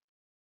like that.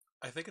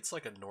 I think it's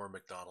like a Norm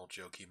Macdonald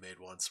joke he made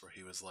once where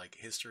he was like,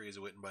 history is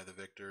written by the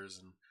victors,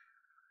 and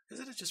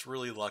isn't it just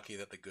really lucky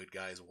that the good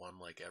guys won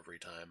like every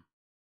time?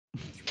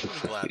 I'm really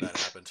glad that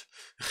happened.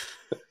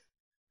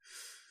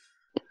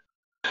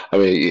 I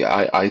mean,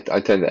 I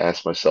tend to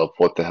ask myself,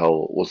 what the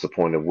hell was the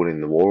point of winning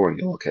the war when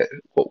you look at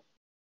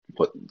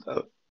what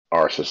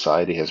our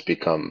society has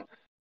become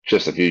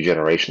just a few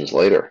generations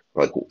later?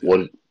 Like,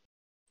 what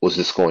was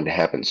this going to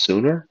happen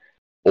sooner,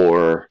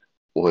 or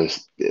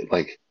was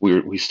like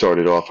we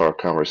started off our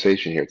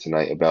conversation here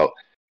tonight about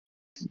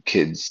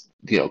kids,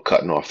 you know,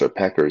 cutting off their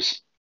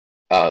peckers?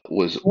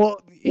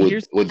 Well,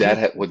 here's Would the that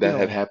have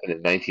deal. happened in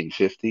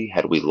 1950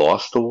 had we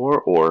lost the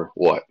war, or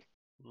what?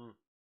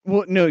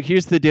 Well, no,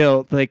 here's the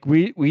deal. Like,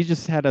 we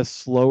just had a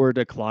slower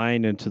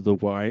decline into the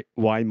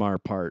Weimar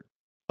part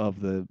of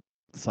the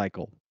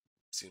cycle.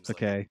 Seems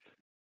like Okay.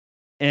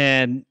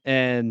 And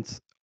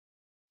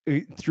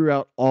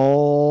throughout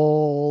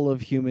all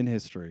of human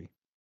history,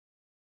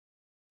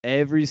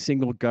 every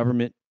single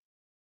government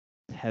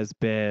has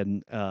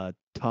been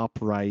top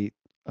right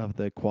of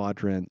the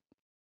quadrant,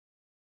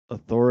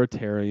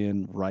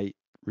 authoritarian right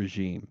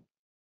regime.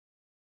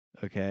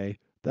 Okay.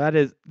 That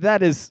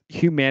is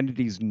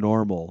humanity's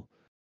normal.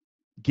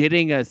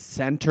 Getting a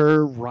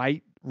center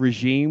right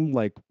regime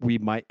like we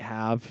might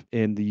have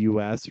in the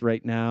US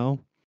right now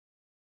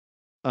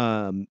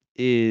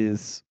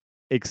is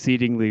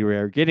exceedingly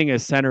rare. Getting a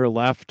center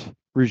left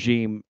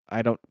regime,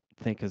 I don't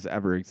think has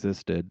ever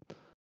existed.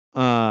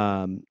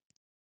 Getting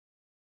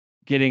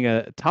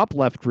a top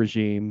left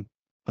regime,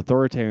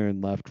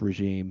 authoritarian left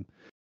regime,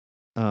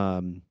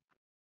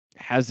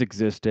 has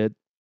existed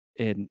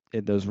in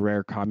those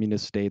rare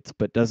communist states,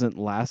 but doesn't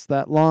last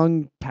that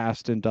long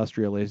past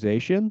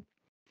industrialization.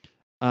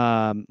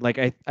 Like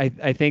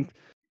I think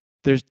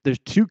there's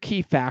two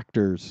key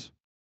factors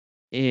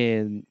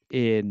in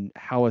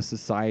how a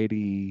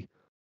society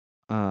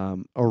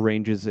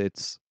arranges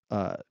its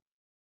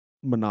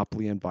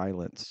monopoly and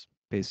violence,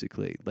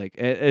 basically. Like,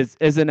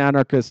 as an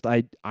anarchist,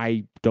 I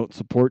don't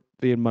support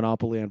the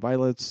monopoly and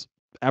violence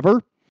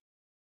ever,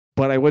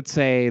 but I would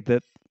say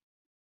that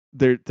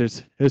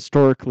there's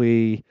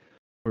historically,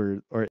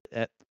 or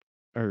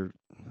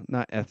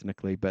not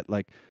ethnically, but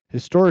like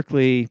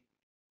historically,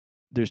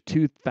 there's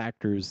two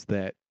factors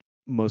that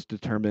most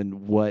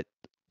determine what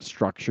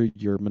structure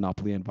your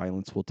monopoly and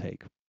violence will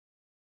take,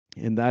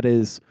 and that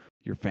is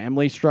your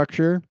family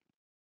structure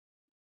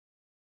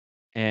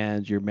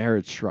and your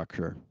marriage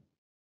structure.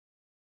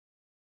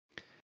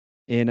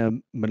 In a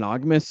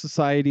monogamous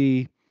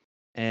society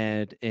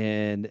and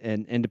in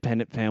an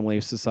independent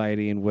family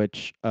society in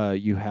which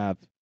you have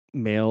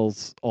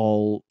males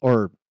all,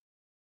 or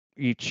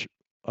each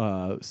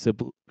you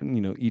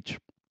know, each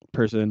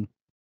person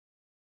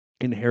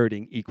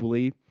inheriting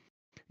equally,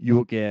 you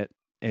will get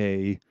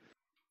a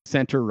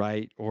center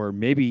right, or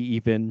maybe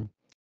even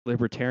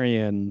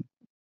libertarian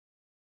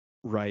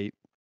right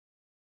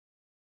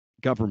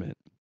government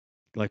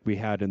like we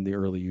had in the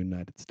early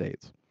United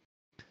States.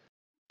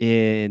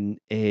 In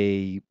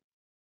a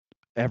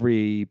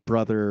every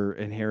brother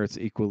inherits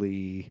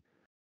equally,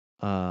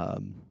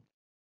 um,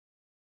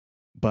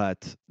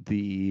 but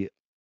the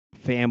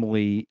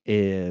family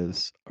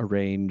is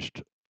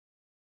arranged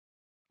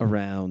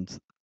around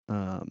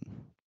um,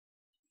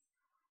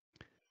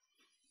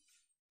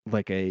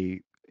 like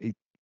a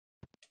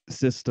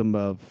system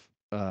of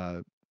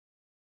uh,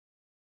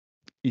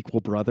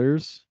 equal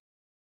brothers.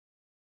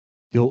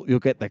 You'll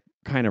get the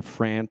kind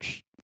of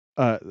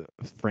uh,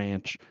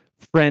 French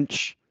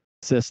French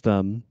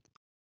system,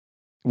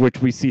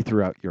 which we see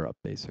throughout Europe,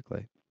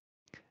 basically.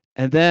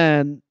 And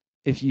then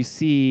if you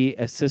see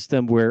a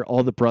system where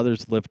all the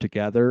brothers live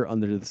together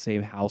under the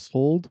same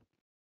household,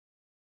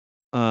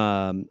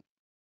 um,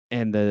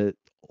 and the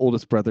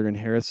oldest brother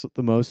inherits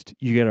the most,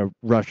 you get a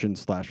Russian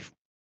slash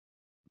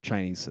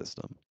Chinese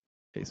system,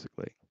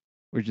 basically,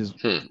 which is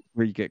Hmm.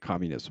 where you get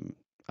communism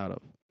out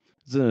of.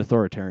 It's an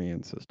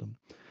authoritarian system.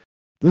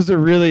 Those are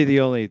really the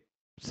only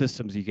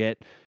systems you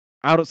get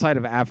outside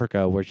of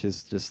Africa, which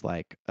is just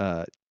like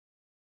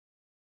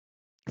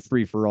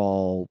free for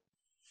all,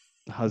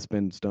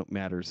 husbands don't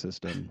matter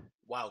system,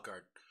 Wild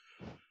card.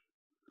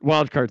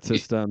 wildcard You,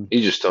 system.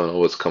 you just don't know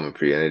what's coming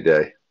for you any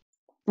day.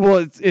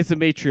 Well, it's a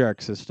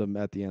matriarch system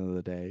at the end of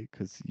the day,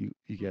 because you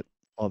get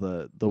all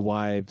the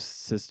wives,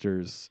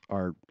 sisters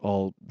are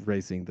all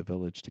raising the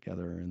village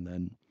together, and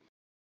then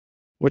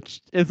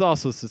which is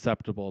also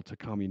susceptible to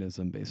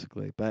communism,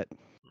 basically. But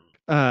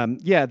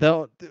yeah,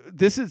 though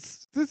this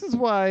is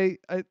why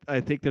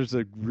I think there's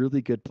a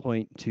really good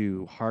point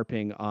to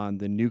harping on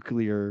the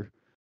nuclear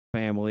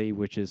family,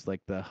 which is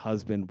like the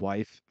husband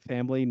wife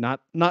family,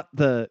 not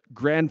the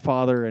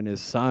grandfather and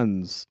his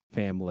sons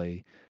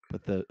family,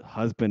 but the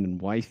husband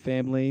and wife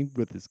family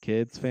with his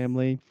kids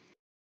family,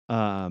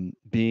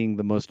 being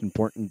the most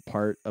important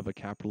part of a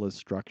capitalist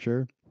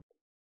structure.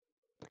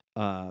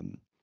 um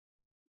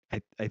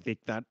I think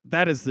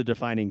that is the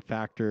defining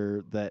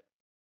factor that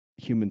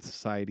human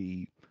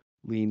society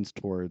leans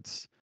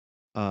towards,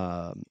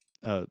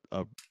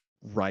 a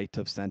right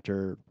of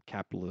center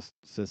capitalist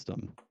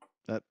system.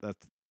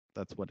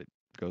 That's what it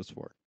goes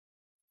for.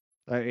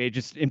 It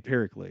just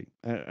empirically,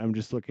 I'm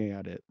just looking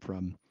at it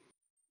from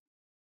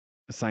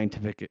a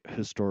scientific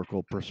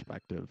historical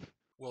perspective.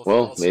 Well, if you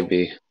Well, also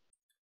maybe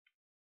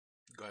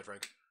go ahead,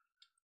 Frank.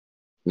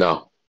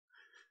 no,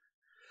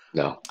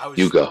 no. I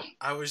You was go.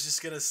 I was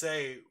just gonna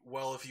say,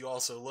 well, if you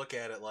also look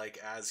at it like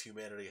as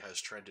humanity has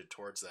trended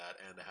towards that,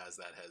 and as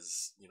that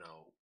has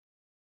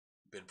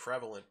been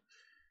prevalent,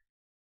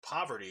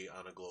 poverty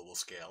on a global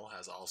scale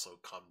has also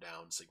come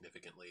down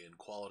significantly, and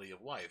quality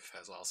of life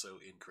has also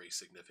increased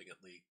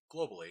significantly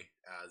globally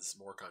as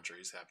more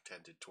countries have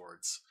tended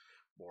towards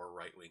more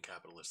right wing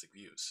capitalistic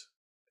views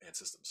and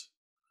systems.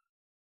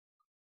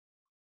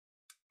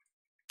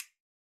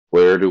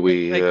 Where do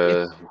we? Like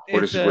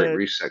Where does it's the Great a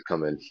Reset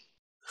come in?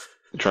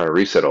 I'm trying to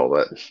reset all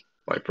that,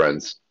 my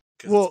friends.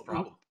 Because it's a well,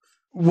 problem.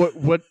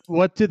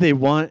 what do they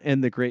want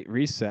in the Great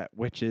Reset,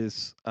 which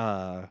is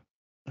a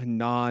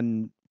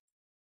non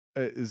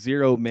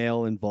zero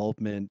male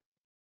involvement,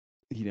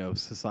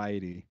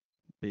 society,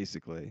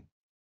 basically.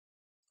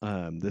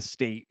 The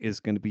state is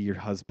going to be your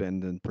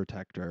husband and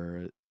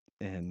protector,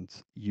 and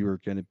you're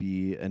going to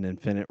be an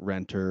infinite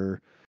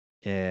renter,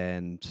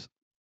 and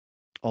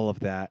all of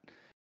that.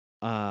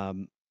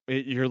 um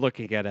you're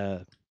looking at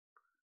a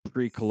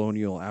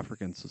pre-colonial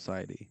African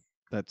society.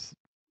 That's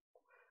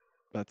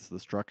that's the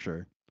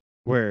structure,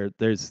 where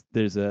there's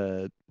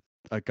a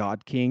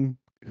god king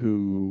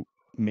who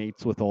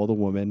mates with all the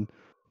women.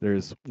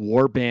 There's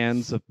war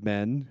bands of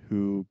men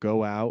who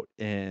go out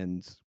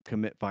and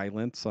commit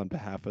violence on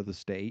behalf of the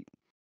state,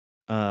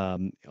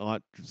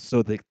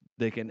 so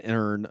they can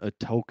earn a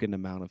token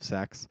amount of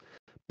sex,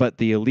 but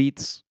the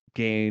elites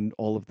gain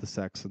all of the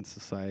sex in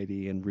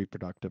society and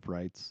reproductive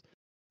rights.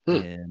 Hmm.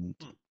 And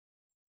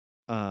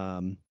Hmm.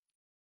 um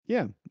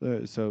yeah,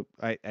 so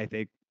I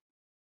think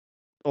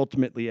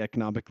ultimately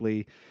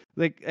economically,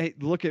 like, hey,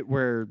 look at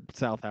where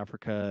South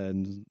Africa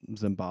and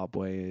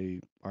Zimbabwe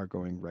are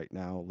going right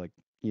now, like,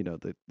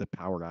 the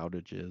power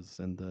outages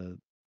and the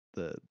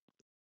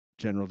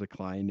general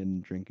decline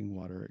in drinking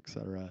water,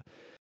 etc.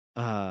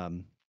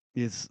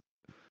 Is,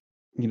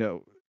 you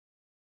know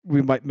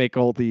we might make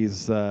all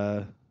these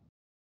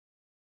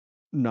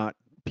not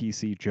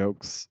PC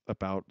jokes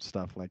about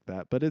stuff like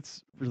that, but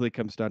it's really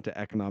comes down to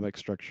economic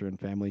structure and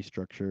family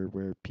structure,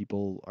 where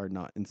people are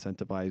not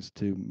incentivized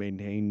to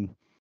maintain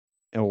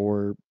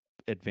or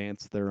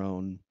advance their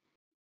own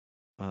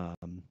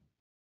um,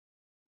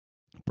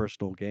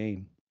 personal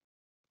gain.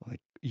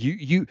 Like,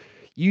 you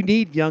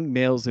need young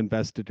males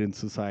invested in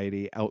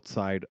society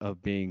outside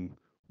of being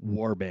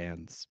war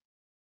bands.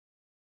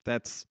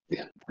 That's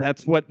Yeah.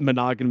 that's what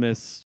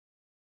monogamous,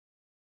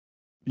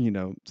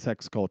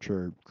 sex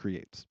culture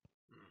creates.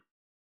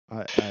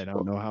 I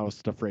don't know how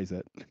else to phrase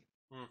it.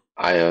 Hmm.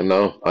 I don't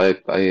know.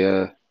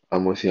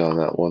 I'm with you on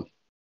that one.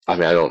 I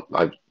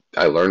mean,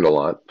 I learned a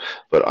lot,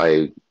 but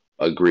I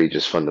agree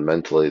just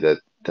fundamentally that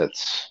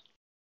that's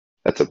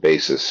that's a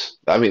basis.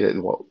 I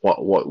mean,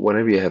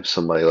 whenever you have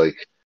somebody like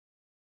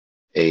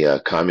a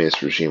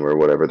communist regime or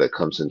whatever that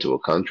comes into a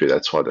country,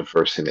 that's why the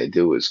first thing they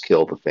do is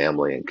kill the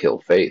family and kill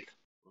faith.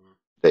 Hmm.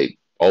 They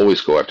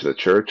always go after the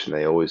church, and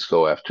they always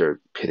go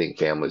after pitting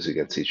families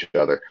against each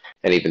other,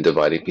 and even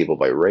dividing people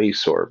by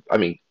race. Or, I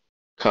mean,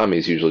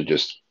 commies usually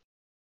just,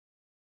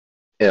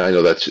 and I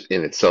know that's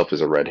in itself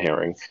is a red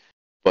herring,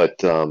 but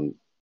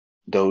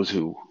those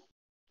who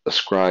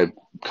ascribe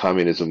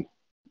communism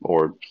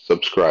or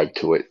subscribe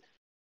to it,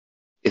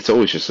 it's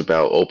always just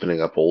about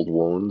opening up old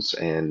wounds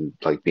and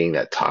like being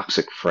that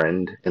toxic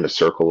friend in a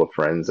circle of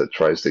friends that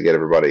tries to get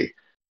everybody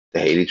to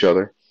hate each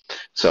other.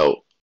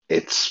 So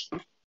it's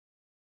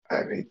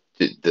I mean,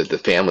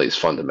 the family is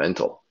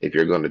fundamental. If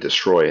you're going to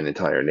destroy an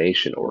entire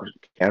nation or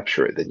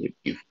capture it, then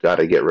you've got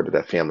to get rid of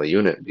that family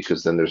unit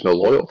because then there's no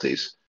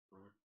loyalties.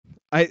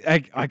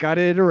 I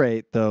gotta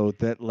iterate though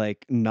that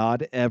like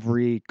not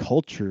every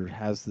culture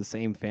has the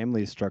same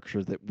family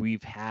structure that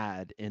we've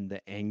had in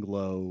the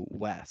Anglo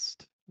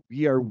West.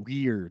 We are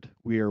weird.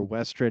 We are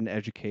Western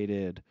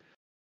educated,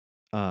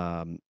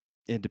 um,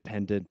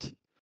 independent.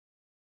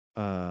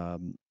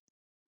 Um,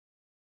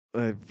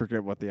 I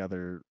forget what the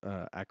other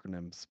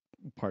acronyms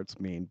parts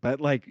mean,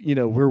 but like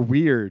we're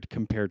weird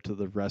compared to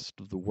the rest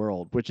of the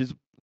world, which is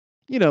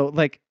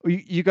like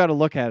you got to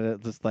look at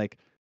it just like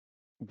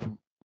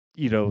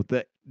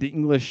the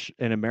English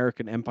and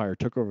American Empire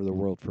took over the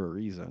world for a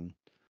reason.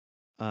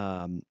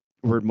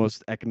 We're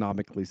most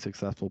economically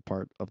successful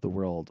part of the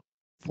world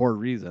for a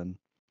reason,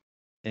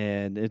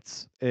 and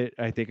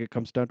I think it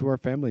comes down to our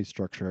family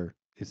structure.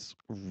 It's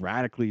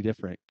radically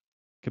different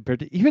compared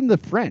to even the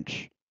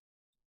French.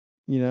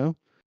 You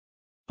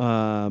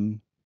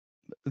um,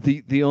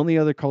 the only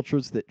other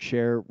cultures that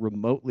share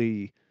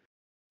remotely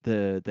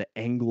the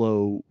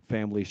Anglo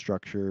family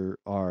structure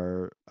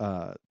are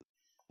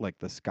like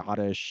the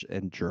Scottish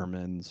and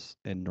Germans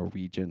and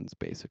Norwegians,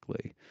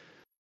 basically.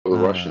 The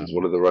Russians,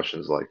 what Um, are the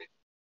Russians like?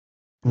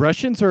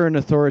 Russians are an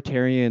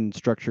authoritarian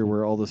structure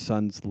where all the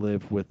sons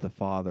live with the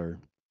father,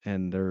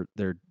 and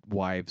their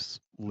wives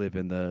live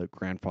in the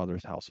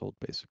grandfather's household,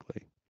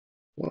 basically,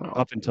 Wow,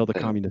 up until the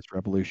and communist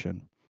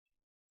revolution.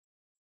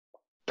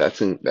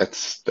 that's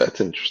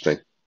interesting.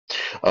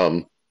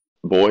 Um,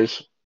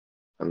 boys,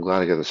 I'm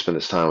glad I got to spend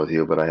this time with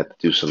you, but I have to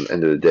do some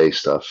end of the day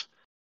stuff,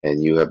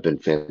 and you have been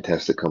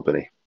fantastic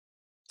company.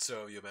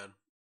 So, you man.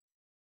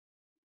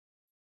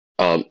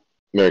 Um,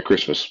 Merry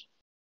Christmas.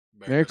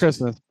 Merry Merry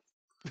Christmas. Christmas.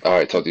 All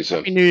right, talk to you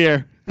soon. Happy New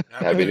Year.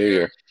 Happy Happy New New Year.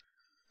 Year.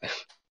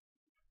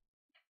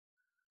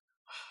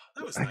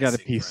 That was I nice got to seeing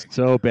pee Frank.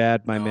 so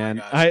bad, my No, I man.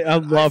 got you, I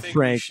man. I love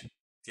think we Frank. should.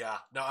 Yeah,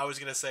 no, I was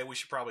gonna say we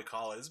should probably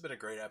call it. It's been a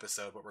great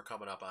episode, but we're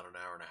coming up on an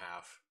hour and a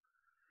half.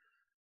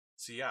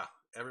 So yeah,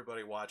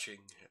 everybody watching.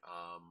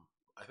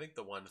 I think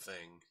the one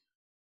thing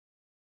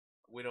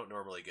we don't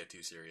normally get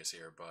too serious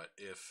here, but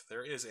if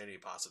there is any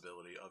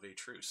possibility of a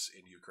truce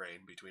in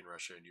Ukraine between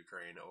Russia and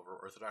Ukraine over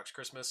Orthodox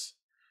Christmas,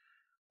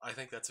 I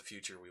think that's a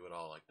future we would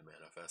all like to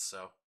manifest.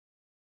 So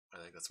I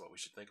think that's what we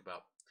should think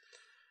about.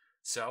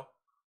 So,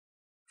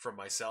 from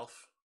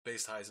myself,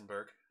 Based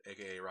Heisenberg,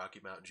 aka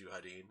Rocky Mountain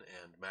Juhadin,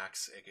 and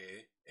Max,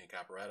 aka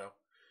Incaparetto,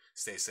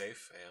 stay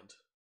safe and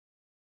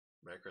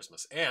Merry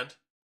Christmas. And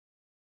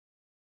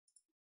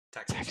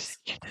taxations.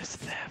 Taxation is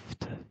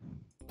theft.